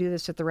might need to do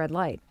this at the red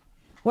light.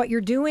 What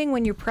you're doing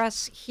when you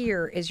press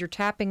here is you're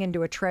tapping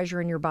into a treasure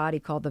in your body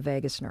called the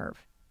vagus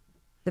nerve.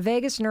 The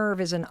vagus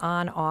nerve is an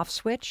on-off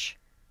switch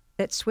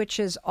that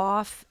switches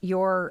off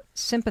your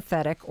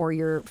sympathetic or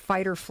your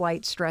fight or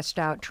flight, stressed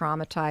out,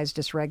 traumatized,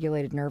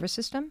 dysregulated nervous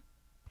system.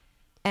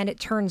 And it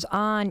turns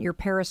on your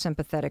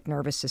parasympathetic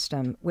nervous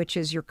system, which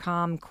is your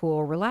calm,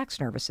 cool, relaxed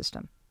nervous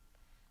system.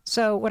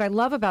 So what I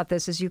love about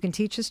this is you can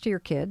teach this to your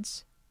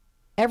kids.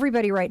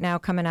 Everybody right now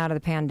coming out of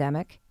the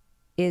pandemic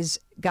is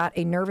got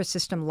a nervous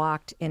system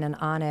locked in an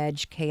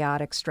on-edge,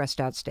 chaotic,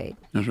 stressed out state.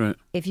 That's right.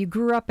 If you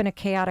grew up in a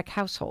chaotic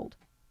household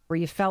where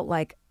you felt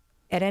like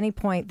at any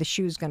point the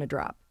shoe's going to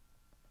drop,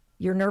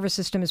 your nervous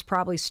system is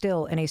probably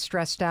still in a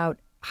stressed out,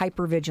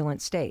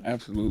 hypervigilant state.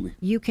 Absolutely.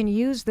 You can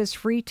use this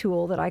free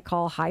tool that I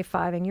call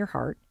high-fiving your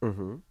heart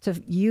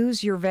to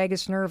use your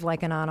vagus nerve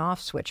like an on-off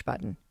switch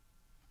button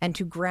and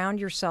to ground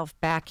yourself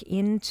back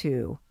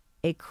into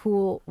a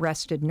cool,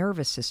 rested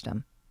nervous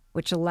system,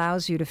 which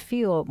allows you to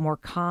feel more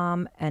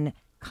calm and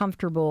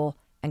comfortable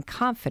and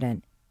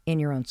confident in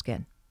your own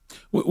skin.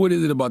 What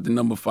is it about the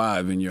number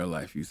 5 in your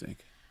life, you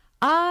think?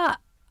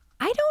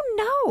 I don't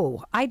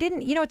know. I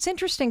didn't, it's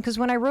interesting because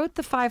when I wrote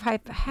the 5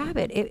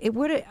 habit,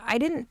 I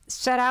didn't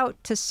set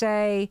out to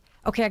say,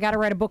 okay, I got to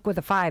write a book with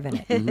a 5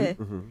 in it.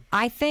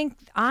 I think,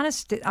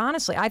 honestly,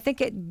 I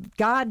think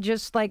God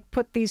just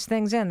put these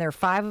things in. There are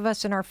 5 of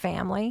us in our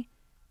family.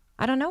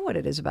 I don't know what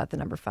it is about the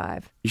number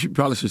 5. You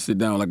probably should sit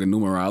down like a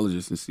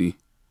numerologist and see.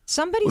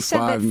 Somebody what said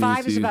that 5 means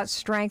is to you. about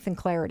strength and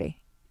clarity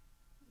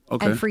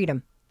Okay. and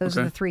freedom. Those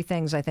are Okay. the 3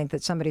 things I think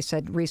that somebody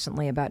said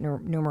recently about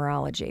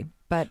numerology.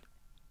 But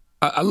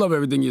I love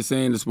everything you're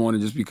saying this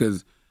morning just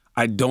because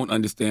I don't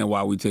understand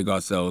why we take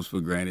ourselves for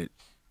granted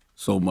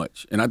so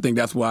much. And I think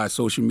that's why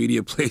social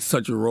media plays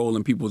such a role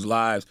in people's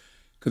lives,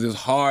 because it's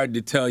hard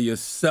to tell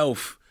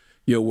yourself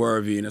you're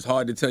worthy and it's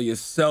hard to tell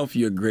yourself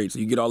you're great. So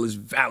you get all this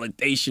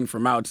validation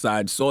from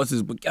outside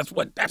sources, but guess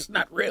what? That's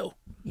not real.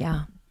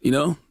 yeah,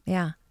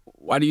 yeah.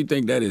 Why do you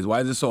think that is?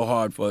 Why is it so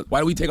hard for us? Why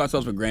do we take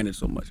ourselves for granted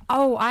so much?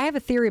 Oh, I have a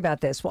theory about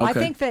this. Well, I Okay.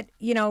 think that,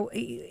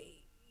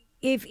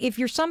 if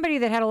you're somebody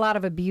that had a lot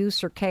of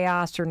abuse or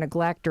chaos or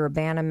neglect or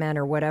abandonment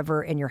or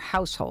whatever in your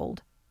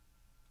household,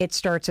 it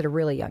starts at a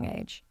really young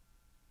age.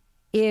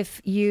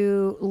 If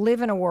you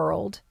live in a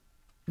world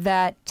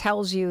that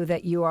tells you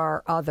that you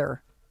are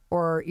other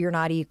or you're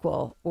not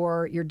equal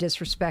or you're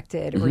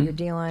disrespected or you're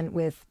dealing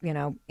with,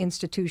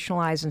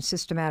 institutionalized and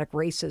systematic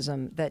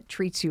racism that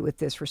treats you with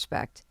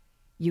disrespect,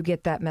 you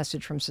get that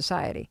message from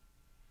society.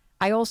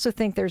 I also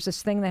think there's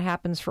this thing that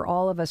happens for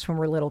all of us when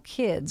we're little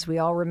kids. We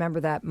all remember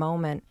that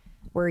moment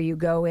where you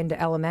go into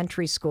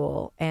elementary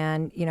school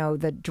and, you know,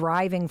 the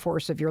driving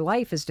force of your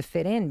life is to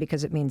fit in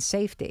because it means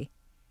safety.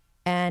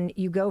 And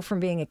you go from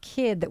being a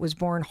kid that was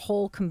born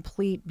whole,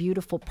 complete,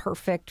 beautiful,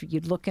 perfect.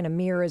 You'd look in a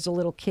mirror as a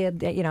little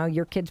kid. You know,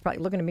 your kids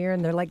probably look in a mirror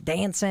and they're like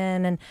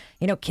dancing and,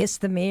 you know, kiss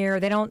the mirror.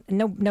 They don't,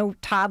 no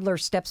toddler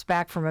steps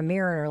back from a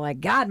mirror and are like,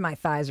 God, my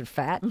thighs are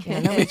fat. You know,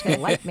 nobody's going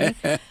to like me.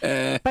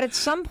 But at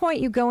some point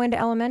you go into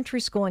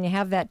elementary school and you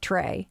have that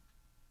tray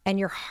and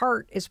your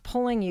heart is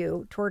pulling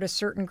you toward a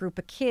certain group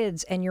of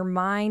kids and your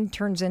mind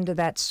turns into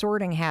that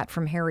sorting hat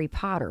from Harry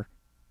Potter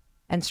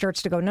and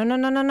starts to go, no, no,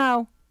 no, no,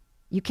 no.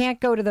 You can't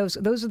go to those.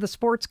 Those are the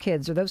sports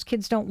kids, or those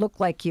kids don't look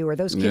like you, or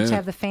those kids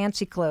have the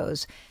fancy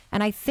clothes.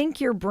 And I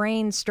think your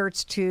brain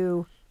starts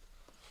to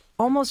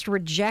almost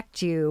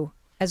reject you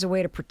as a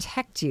way to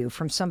protect you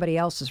from somebody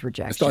else's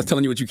rejection. It starts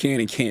telling you what you can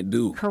and can't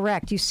do.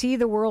 Correct. You see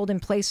the world in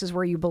places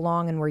where you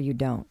belong and where you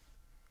don't.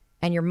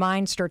 And your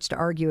mind starts to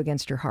argue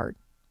against your heart.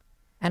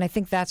 And I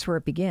think that's where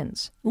it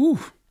begins. Ooh.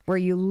 Where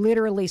you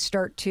literally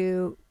start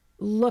to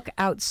look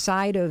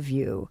outside of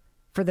you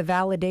for the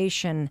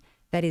validation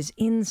that is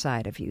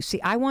inside of you. See,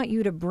 I want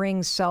you to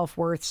bring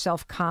self-worth,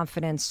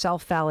 self-confidence,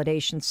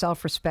 self-validation,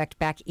 self-respect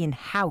back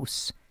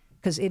in-house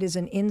because it is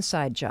an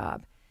inside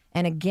job.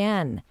 And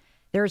again,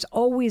 there's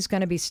always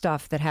going to be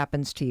stuff that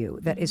happens to you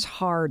that is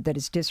hard, that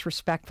is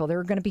disrespectful. There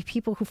are going to be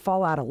people who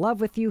fall out of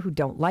love with you, who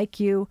don't like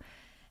you.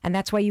 And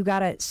that's why you got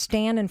to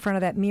stand in front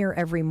of that mirror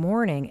every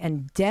morning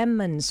and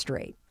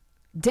demonstrate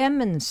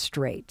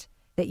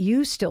that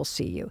you still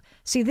see you.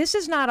 See, this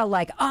is not a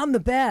like, I'm the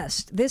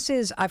best. This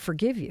is, I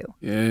forgive you.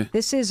 Yeah.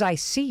 This is, I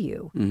see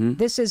you.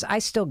 This is, I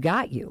still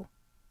got you.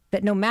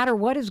 That no matter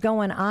what is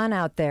going on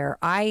out there,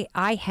 I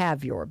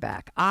have your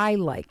back. I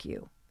like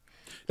you.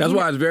 That's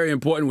why it's very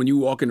important when you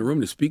walk in the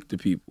room to speak to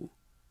people,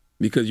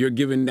 because you're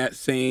given that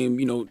same,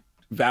 you know,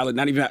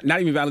 not even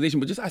validation,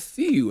 but just I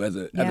see you as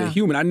a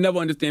human. I never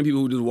understand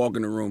people who just walk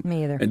in the room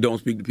Me either. and don't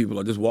speak to people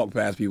or just walk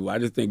past people. I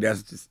just think it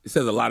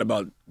says a lot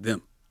about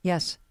them.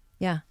 Yes.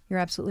 Yeah, you're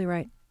absolutely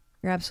right.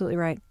 You're absolutely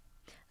right.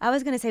 I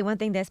was going to say one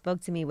thing that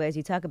spoke to me was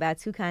you talk about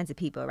two kinds of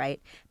people,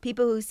 right?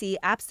 People who see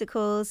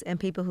obstacles and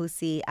people who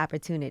see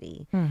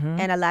opportunity.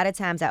 And a lot of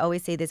times, I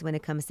always say this when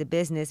it comes to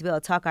business, we'll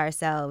talk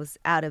ourselves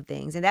out of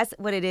things. And that's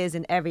what it is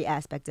in every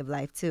aspect of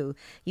life, too.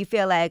 You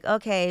feel like,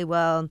 okay,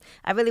 well,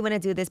 I really want to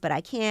do this, but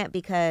I can't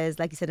because,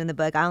 like you said in the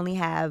book, I only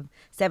have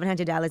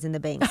 $700 in the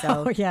bank.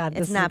 So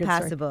it's not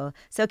possible.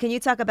 So can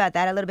you talk about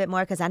that a little bit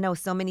more? Because I know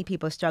so many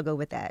people struggle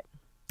with that.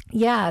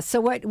 Yeah. So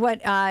what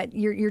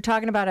you're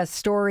talking about a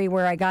story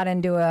where I got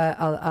into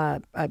a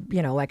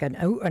you know, like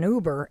an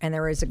Uber, and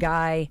there was a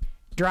guy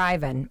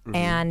driving,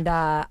 and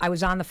I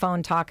was on the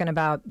phone talking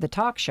about the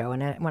talk show,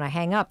 and when I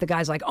hang up, the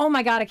guy's like, "Oh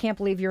my God, I can't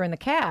believe you're in the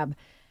cab."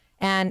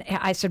 And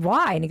I said,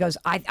 "Why?" And he goes,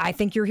 I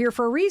think you're here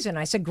for a reason.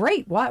 I said,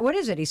 "Great. What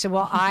is it?" He said,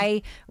 "Well,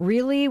 I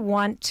really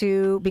want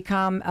to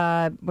become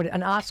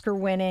an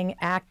Oscar-winning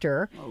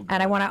actor,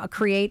 and I want to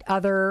create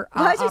other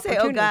Why'd you say,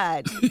 oh,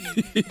 God?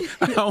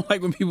 I don't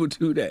like when people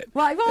do that.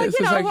 Well,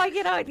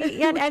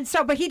 and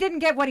so, but he didn't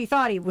get what he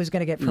thought he was going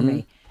to get from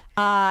me.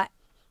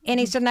 And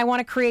he said, and I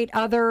want to create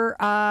other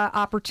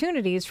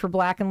opportunities for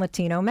Black and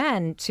Latino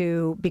men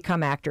to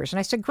become actors. And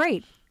I said,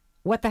 great.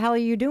 What the hell are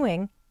you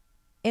doing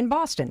in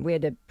Boston? We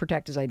had to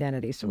protect his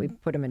identity, so we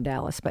put him in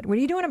Dallas. But what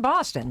are you doing in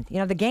Boston? You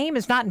know, the game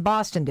is not in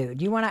Boston, dude.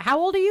 You want to? How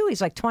old are you?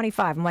 He's like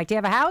 25. I'm like, do you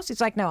have a house?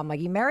 He's like, no. I'm like,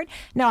 you married?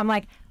 No. I'm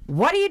like,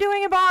 what are you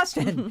doing in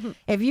Boston?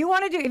 If you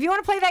want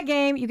to play that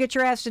game, you get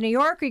your ass to New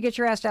York or you get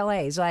your ass to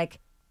LA. He's like,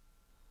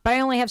 but I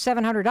only have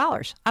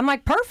 $700. I'm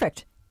like,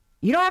 perfect.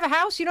 You don't have a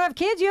house. You don't have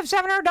kids. You have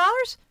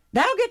 $700.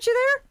 That'll get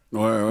you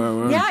there.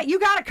 Right. Yeah, you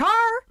got a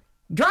car.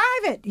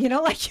 Drive it. You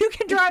know, like you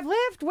can drive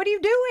Lyft. What are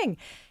you doing?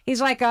 He's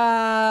like, but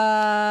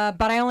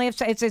I only have,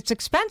 it's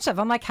expensive.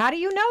 I'm like, how do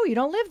you know? You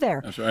don't live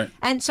there. That's right.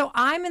 And so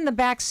I'm in the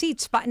back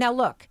seat spot. Now,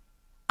 look,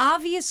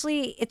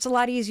 obviously it's a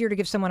lot easier to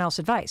give someone else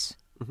advice.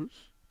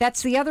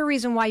 That's the other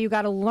reason why you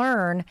got to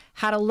learn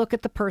how to look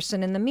at the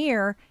person in the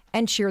mirror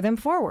and cheer them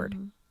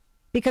forward.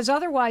 Because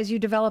otherwise you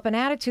develop an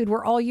attitude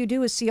where all you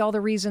do is see all the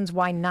reasons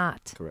why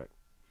not. Correct.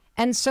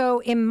 And so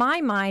in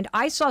my mind,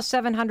 I saw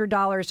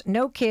 $700,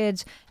 no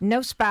kids,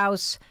 no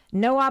spouse,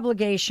 no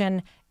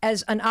obligation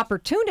as an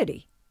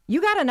opportunity. You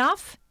got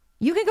enough?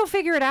 You can go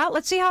figure it out.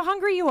 Let's see how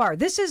hungry you are.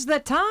 This is the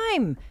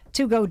time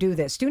to go do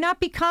this. Do not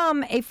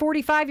become a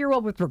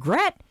 45-year-old with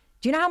regret.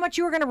 Do you know how much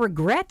you are going to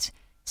regret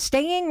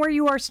staying where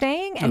you are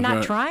staying and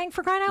not trying,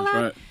 for crying out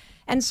loud? Right.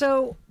 And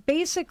so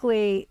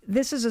basically,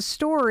 this is a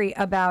story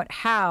about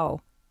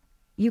how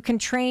you can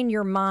train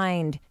your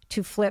mind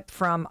to flip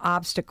from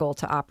obstacle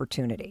to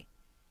opportunity.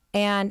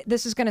 And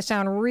this is going to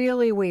sound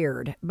really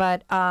weird,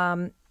 but,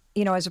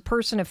 you know, as a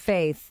person of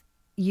faith,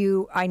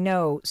 I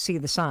know, see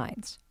the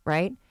signs,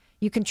 right?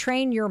 You can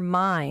train your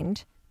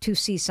mind to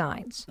see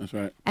signs. That's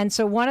right. And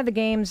so one of the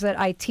games that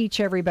I teach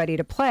everybody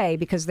to play,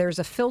 because there's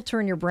a filter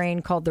in your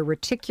brain called the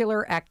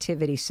reticular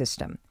activity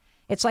system.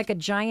 It's like a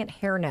giant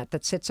hairnet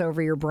that sits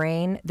over your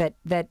brain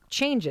that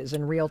changes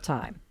in real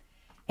time.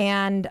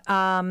 And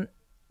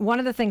one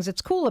of the things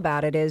that's cool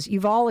about it is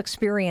you've all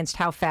experienced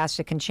how fast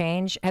it can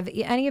change. Have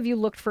any of you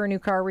looked for a new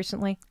car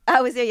recently?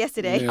 I was there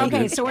yesterday. Yeah.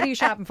 Okay, so what are you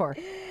shopping for?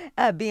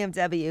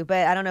 BMW,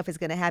 but I don't know if it's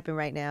going to happen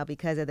right now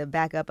because of the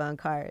backup on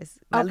cars.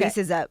 My lease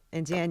is up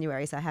in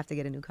January, so I have to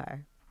get a new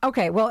car.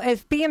 Okay, well,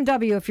 if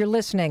BMW, if you're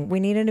listening, we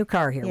need a new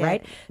car here,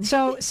 right?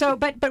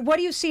 But what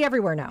do you see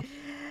everywhere now?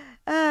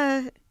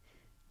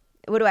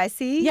 What do I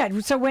see? Yeah,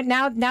 so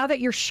now that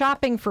you're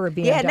shopping for a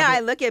BMW. Yeah, no,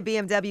 I look at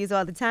BMWs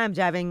all the time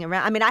driving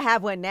around. I mean, I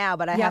have one now,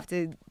 but I have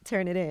to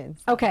turn it in.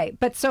 So. Okay,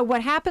 but so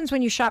what happens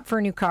when you shop for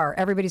a new car?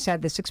 Everybody's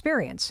had this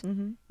experience.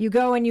 You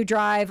go and you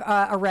drive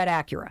a red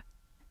Acura.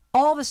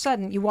 All of a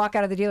sudden, you walk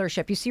out of the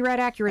dealership. You see red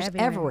Acuras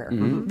everywhere.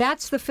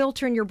 That's the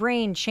filter in your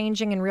brain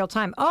changing in real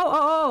time.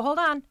 Oh, hold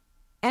on.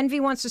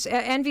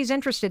 Envy's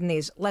interested in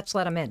these. Let's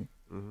let them in.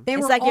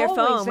 It's like your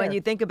phone. When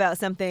you think about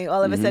something,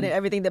 all of a sudden,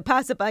 everything that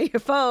pops up on your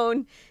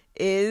phone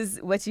is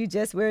what you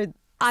just were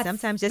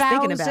sometimes just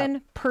thinking about.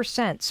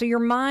 1,000%. So your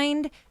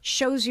mind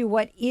shows you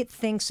what it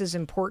thinks is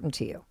important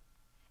to you.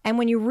 And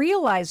when you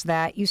realize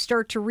that, you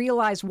start to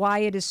realize why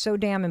it is so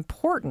damn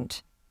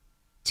important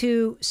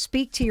to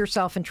speak to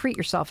yourself and treat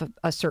yourself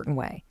a certain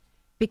way.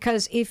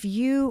 Because if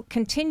you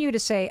continue to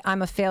say,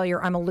 I'm a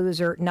failure, I'm a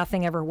loser,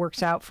 nothing ever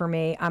works out for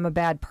me, I'm a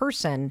bad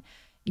person,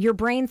 your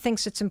brain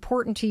thinks it's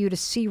important to you to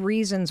see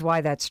reasons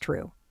why that's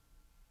true.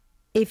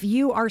 If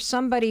you are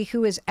somebody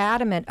who is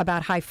adamant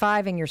about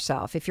high-fiving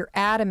yourself, if you're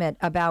adamant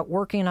about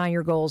working on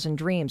your goals and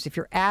dreams, if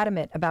you're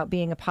adamant about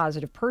being a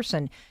positive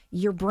person,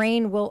 your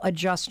brain will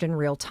adjust in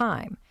real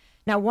time.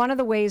 Now, one of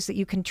the ways that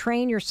you can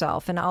train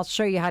yourself, and I'll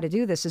show you how to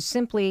do this, is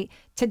simply,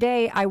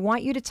 today, I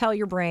want you to tell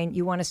your brain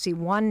you want to see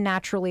one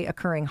naturally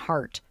occurring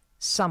heart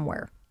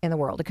somewhere in the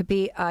world. It could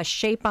be a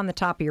shape on the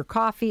top of your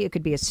coffee. It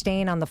could be a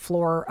stain on the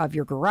floor of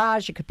your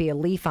garage. It could be a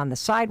leaf on the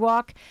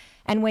sidewalk.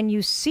 And when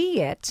you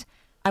see it,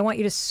 I want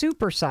you to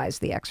supersize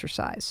the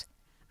exercise.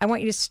 I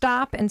want you to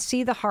stop and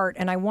see the heart,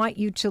 and I want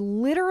you to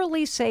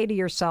literally say to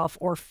yourself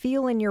or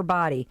feel in your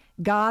body,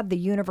 God, the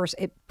universe,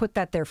 it put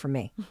that there for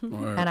me,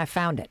 and I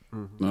found it.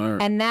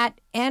 And that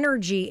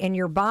energy in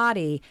your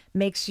body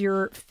makes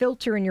your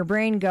filter in your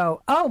brain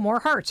go, oh, more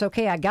hearts.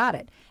 Okay, I got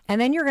it. And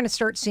then you're going to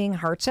start seeing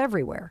hearts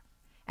everywhere.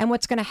 And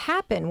what's going to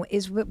happen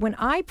is when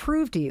I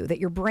prove to you that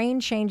your brain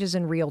changes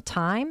in real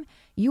time,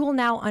 you will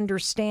now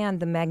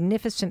understand the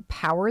magnificent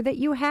power that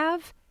you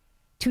have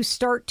to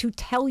start to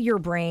tell your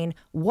brain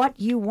what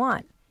you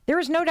want. There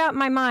is no doubt in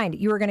my mind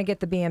you are going to get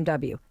the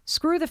BMW.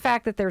 Screw the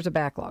fact that there's a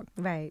backlog.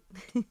 Right.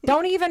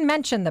 Don't even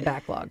mention the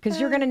backlog, because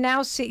you're going to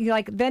now see,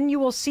 then you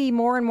will see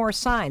more and more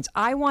signs.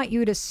 I want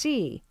you to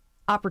see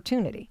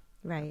opportunity.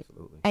 Right.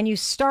 Absolutely. And you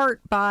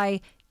start by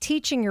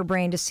teaching your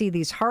brain to see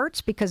these hearts,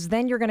 because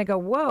then you're going to go,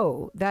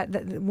 whoa,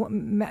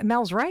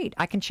 Mel's right.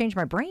 I can change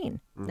my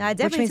brain. I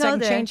definitely which means told I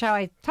can her, change how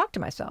I talk to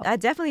myself. I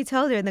definitely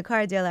told her in the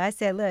car dealer, I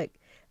said, look,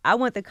 I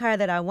want the car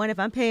that I want. If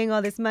I'm paying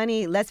all this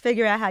money, let's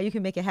figure out how you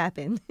can make it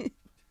happen.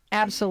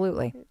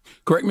 Absolutely.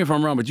 Correct me if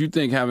I'm wrong, but you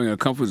think having a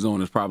comfort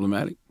zone is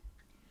problematic?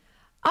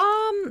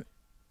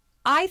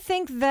 I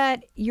think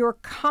that your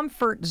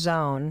comfort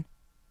zone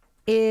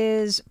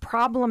is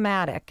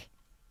problematic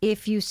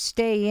if you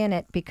stay in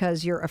it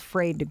because you're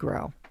afraid to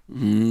grow.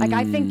 Like,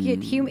 I think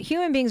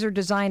human beings are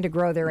designed to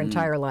grow their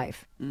entire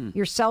life.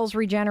 Your cells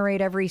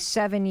regenerate every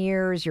 7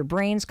 years. Your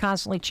brain's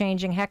constantly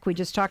changing. Heck, we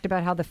just talked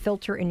about how the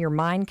filter in your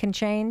mind can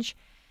change.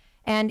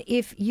 And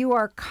if you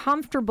are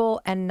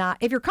comfortable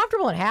if you're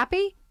comfortable and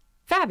happy,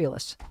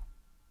 fabulous.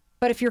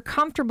 But if you're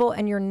comfortable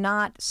and you're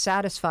not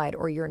satisfied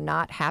or you're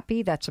not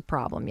happy, that's a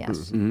problem,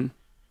 yes.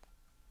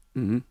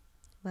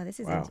 Well, this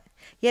is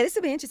this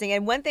will be interesting.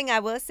 And one thing I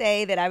will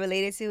say that I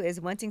related to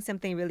is wanting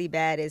something really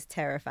bad is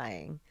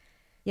terrifying.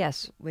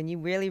 Yes. When you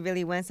really,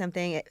 really want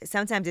something,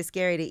 sometimes it's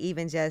scary to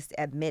even just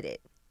admit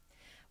it.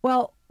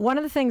 Well, one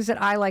of the things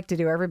that I like to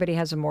do, everybody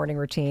has a morning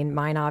routine.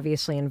 Mine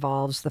obviously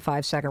involves the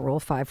 5-second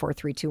rule, 5, 4,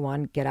 3, 2,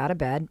 1, get out of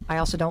bed. I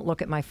also don't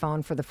look at my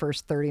phone for the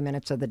first 30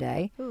 minutes of the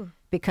day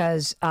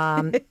because,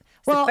 it's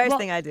the first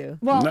thing I do.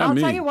 Well, Not I'll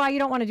me. tell you why you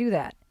don't want to do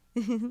that.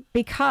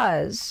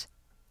 Because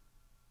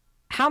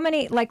how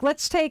many,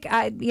 let's take,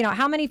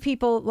 how many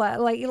people,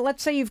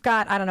 let's say you've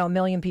got, 1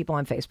 million people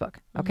on Facebook,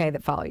 okay,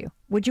 that follow you.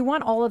 Would you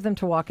want all of them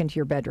to walk into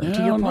your bedroom?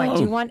 To your point,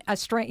 do you want a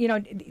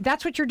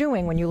that's what you're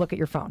doing when you look at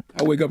your phone.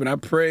 I wake up and I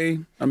pray,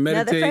 I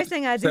meditate. Now, the first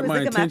thing I do set is my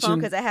look at my phone intention.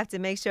 because I have to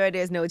make sure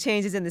there's no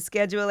changes in the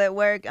schedule at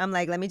work. I'm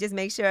like, let me just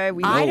make sure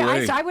we.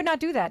 I would not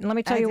do that, and let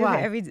me tell you do it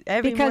why.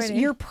 every because morning.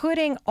 you're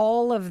putting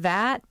all of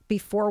that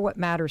before what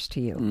matters to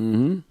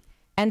you.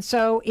 And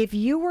so if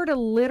you were to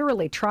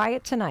literally try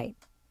it tonight,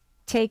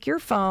 take your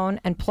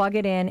phone and plug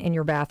it in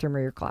your bathroom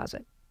or your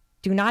closet.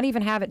 Do not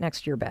even have it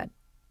next to your bed.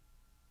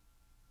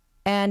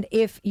 And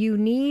if you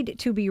need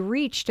to be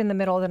reached in the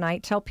middle of the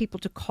night, tell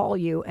people to call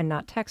you and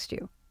not text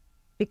you.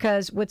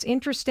 Because what's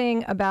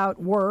interesting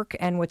about work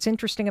and what's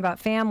interesting about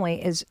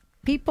family is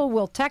people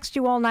will text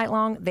you all night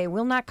long. They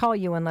will not call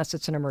you unless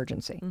it's an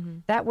emergency.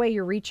 That way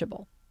you're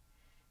reachable.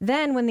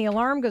 Then when the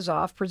alarm goes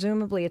off,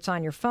 presumably it's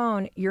on your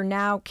phone, you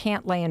now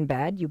can't lay in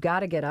bed. You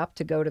got to get up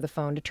to go to the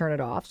phone to turn it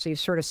off. So you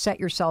sort of set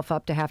yourself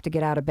up to have to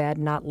get out of bed,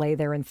 not lay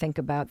there and think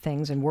about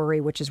things and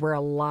worry, which is where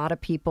a lot of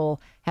people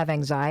have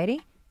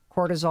anxiety.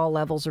 Cortisol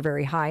levels are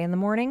very high in the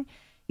morning.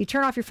 You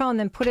turn off your phone,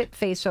 then put it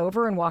face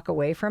over and walk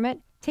away from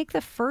it. Take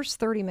the first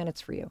 30 minutes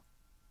for you.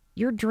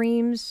 Your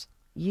dreams,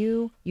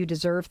 you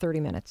deserve 30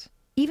 minutes.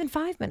 Even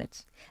 5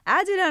 minutes.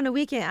 I do it on the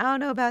weekend. I don't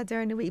know about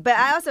during the week. But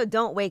I also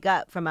don't wake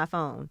up from my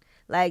phone.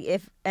 Like,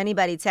 if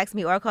anybody texts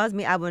me or calls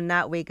me, I will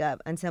not wake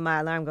up until my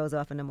alarm goes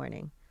off in the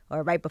morning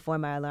or right before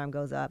my alarm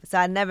goes off. So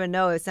I never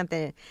know if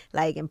something,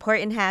 like,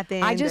 important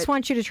happened. I just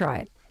want you to try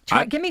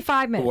it. Give me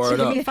 5 minutes.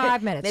 Give me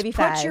 5 minutes. Maybe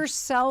Put 5.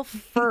 yourself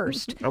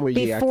first I'm with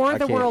you. before I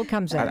the can't. world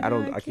comes in.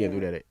 I can't do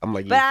that. I'm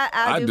like, But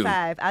I'll do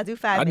 5. I'll do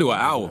 5 I do an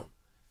minutes. hour.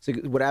 So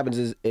what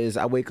happens is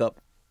I wake up.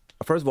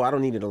 First of all, I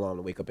don't need an alarm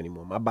to wake up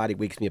anymore. My body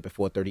wakes me up at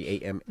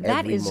 4:30 a.m. That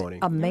every is morning.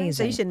 amazing.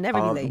 So you should never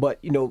be late. But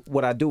you know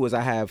what I do is I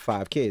have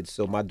 5 kids.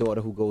 So my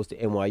daughter who goes to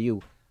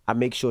NYU, I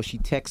make sure she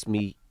texts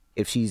me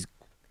if she's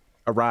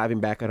arriving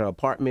back at her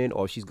apartment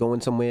or if she's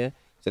going somewhere.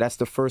 So that's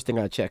the first thing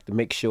I check to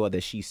make sure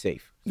that she's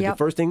safe. So Yep. the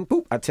first thing,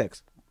 boop, I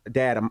text,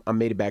 Dad, I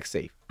made it back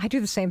safe. I do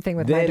the same thing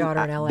with my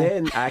daughter in LA.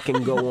 Then I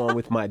can go on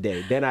with my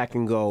day. Then I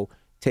can go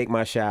take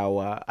my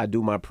shower, I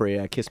do my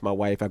prayer, I kiss my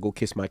wife, I go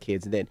kiss my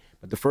kids.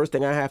 But the first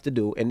thing I have to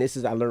do, and this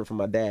is I learned from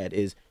my dad,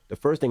 is the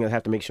first thing I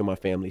have to make sure my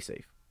family's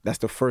safe. That's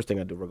the first thing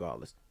I do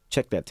regardless.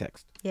 Check that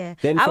text. Yeah.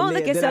 Then I from won't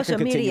there, look at then I can social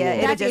continue media. on.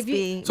 It'll just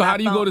be So my how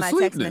do you go phone, to my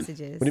sleep text then?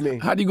 messages. What do you mean?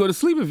 How do you go to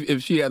sleep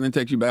if she hasn't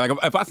texted you back? Like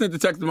if I sent the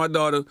text to my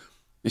daughter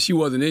and she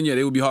wasn't in yet,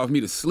 it would be hard for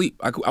me to sleep.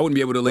 I wouldn't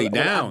be able to lay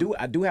down.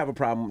 I do have a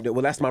problem.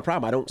 Well, that's my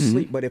problem. I don't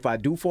sleep, but if I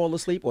do fall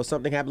asleep or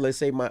something happens, let's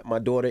say my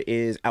daughter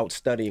is out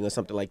studying or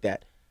something like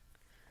that,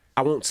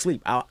 I won't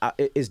sleep.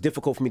 It's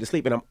difficult for me to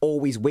sleep, and I'm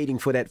always waiting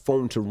for that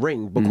phone to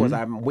ring because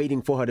I'm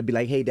waiting for her to be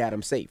like, hey, Dad,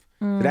 I'm safe.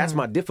 So that's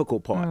my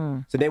difficult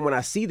part. So then when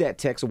I see that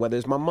text, or whether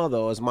it's my mother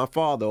or it's my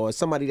father or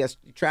somebody that's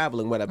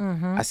traveling, whatever,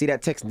 I see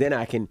that text, then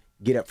I can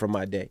get up from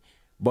my day.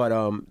 But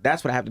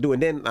that's what I have to do.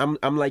 And then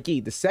I'm like,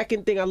 the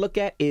second thing I look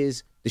at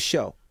is the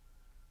show.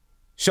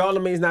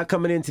 Charlamagne's not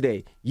coming in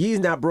today. Yee's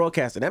not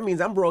broadcasting. That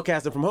means I'm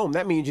broadcasting from home.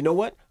 That means, you know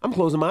what? I'm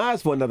closing my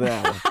eyes for another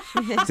hour.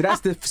 So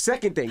that's the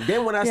second thing.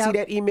 Then when I see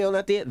that email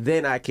not there,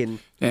 then I can.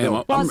 Damn,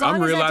 Well, as long I'm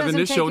as that realizing doesn't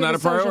this take show you not to a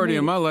priority social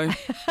in my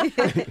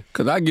life.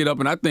 Because I get up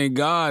and I thank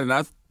God and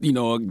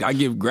I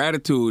give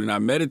gratitude and I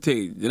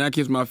meditate. Then I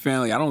kiss my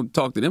family. I don't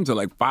talk to them till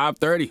like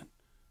 5:30.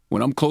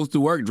 When I'm close to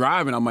work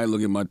driving, I might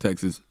look at my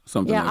texts,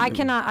 something Yeah, like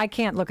that. I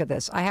can't look at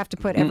this. I have to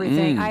put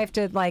everything, I have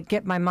to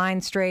get my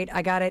mind straight.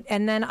 I got it.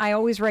 And then I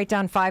always write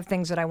down 5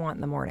 things that I want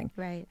in the morning.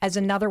 Right. As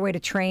another way to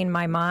train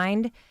my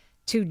mind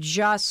to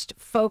just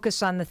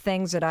focus on the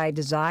things that I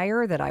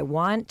desire, that I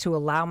want, to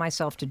allow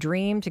myself to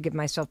dream, to give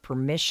myself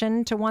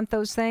permission to want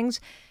those things.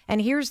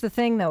 And here's the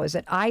thing, though, is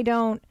that I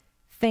don't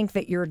think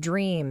that your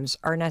dreams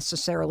are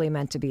necessarily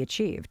meant to be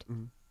achieved.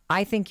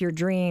 I think your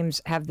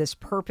dreams have this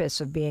purpose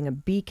of being a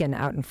beacon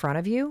out in front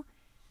of you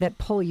that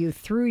pull you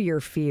through your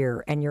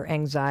fear and your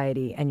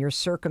anxiety and your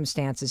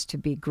circumstances to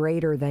be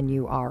greater than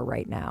you are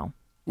right now.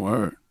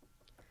 Word.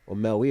 Well,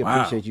 Mel, we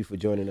appreciate you for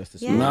joining us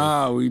this Yeah. morning.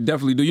 Nah, we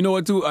definitely do. You know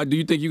what, too? Do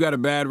you think you got a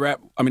bad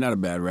rap? I mean, not a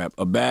bad rap.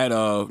 A bad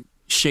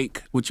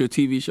shake with your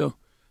TV show?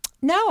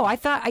 No, I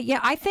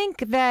think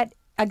that,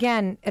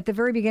 again, at the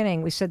very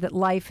beginning, we said that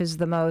life is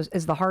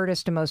the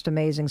hardest and most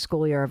amazing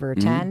school you ever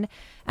attend.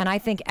 And I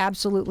think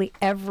absolutely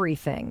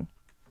everything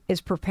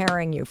is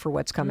preparing you for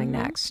what's coming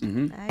next.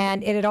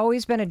 And it had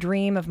always been a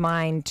dream of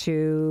mine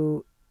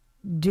to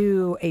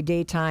do a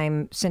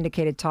daytime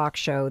syndicated talk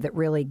show that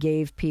really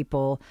gave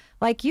people,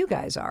 like you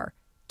guys are,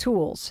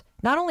 tools,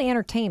 not only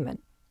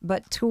entertainment,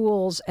 but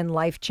tools and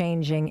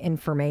life-changing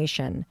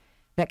information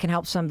that can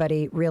help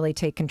somebody really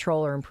take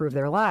control or improve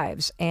their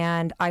lives.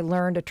 And I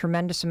learned a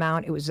tremendous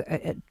amount. It was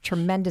a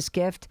tremendous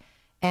gift,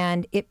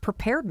 and it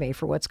prepared me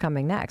for what's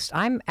coming next.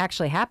 I'm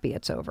actually happy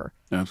it's over.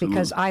 Absolutely.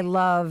 Because I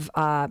love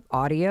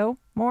audio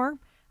more.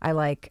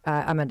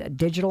 I'm a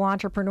digital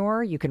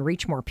entrepreneur. You can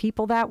reach more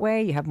people that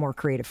way. You have more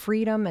creative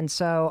freedom. And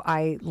so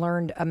I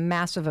learned a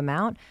massive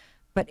amount,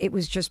 but it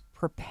was just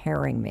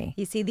preparing me.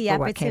 You see the for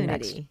what came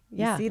next. opportunity.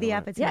 Yeah. You see the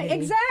opportunity. Yeah,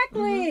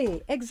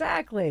 exactly.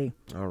 Exactly.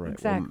 All right.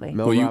 Exactly.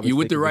 Mel Well, Robbins, you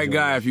with thank the for right joining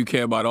guy us. if you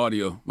care about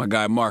audio. My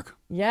guy, Mark.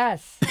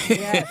 Yes.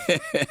 Yes.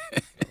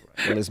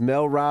 Well, it's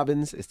Mel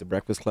Robbins. It's the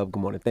Breakfast Club.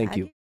 Good morning. Thank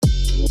you.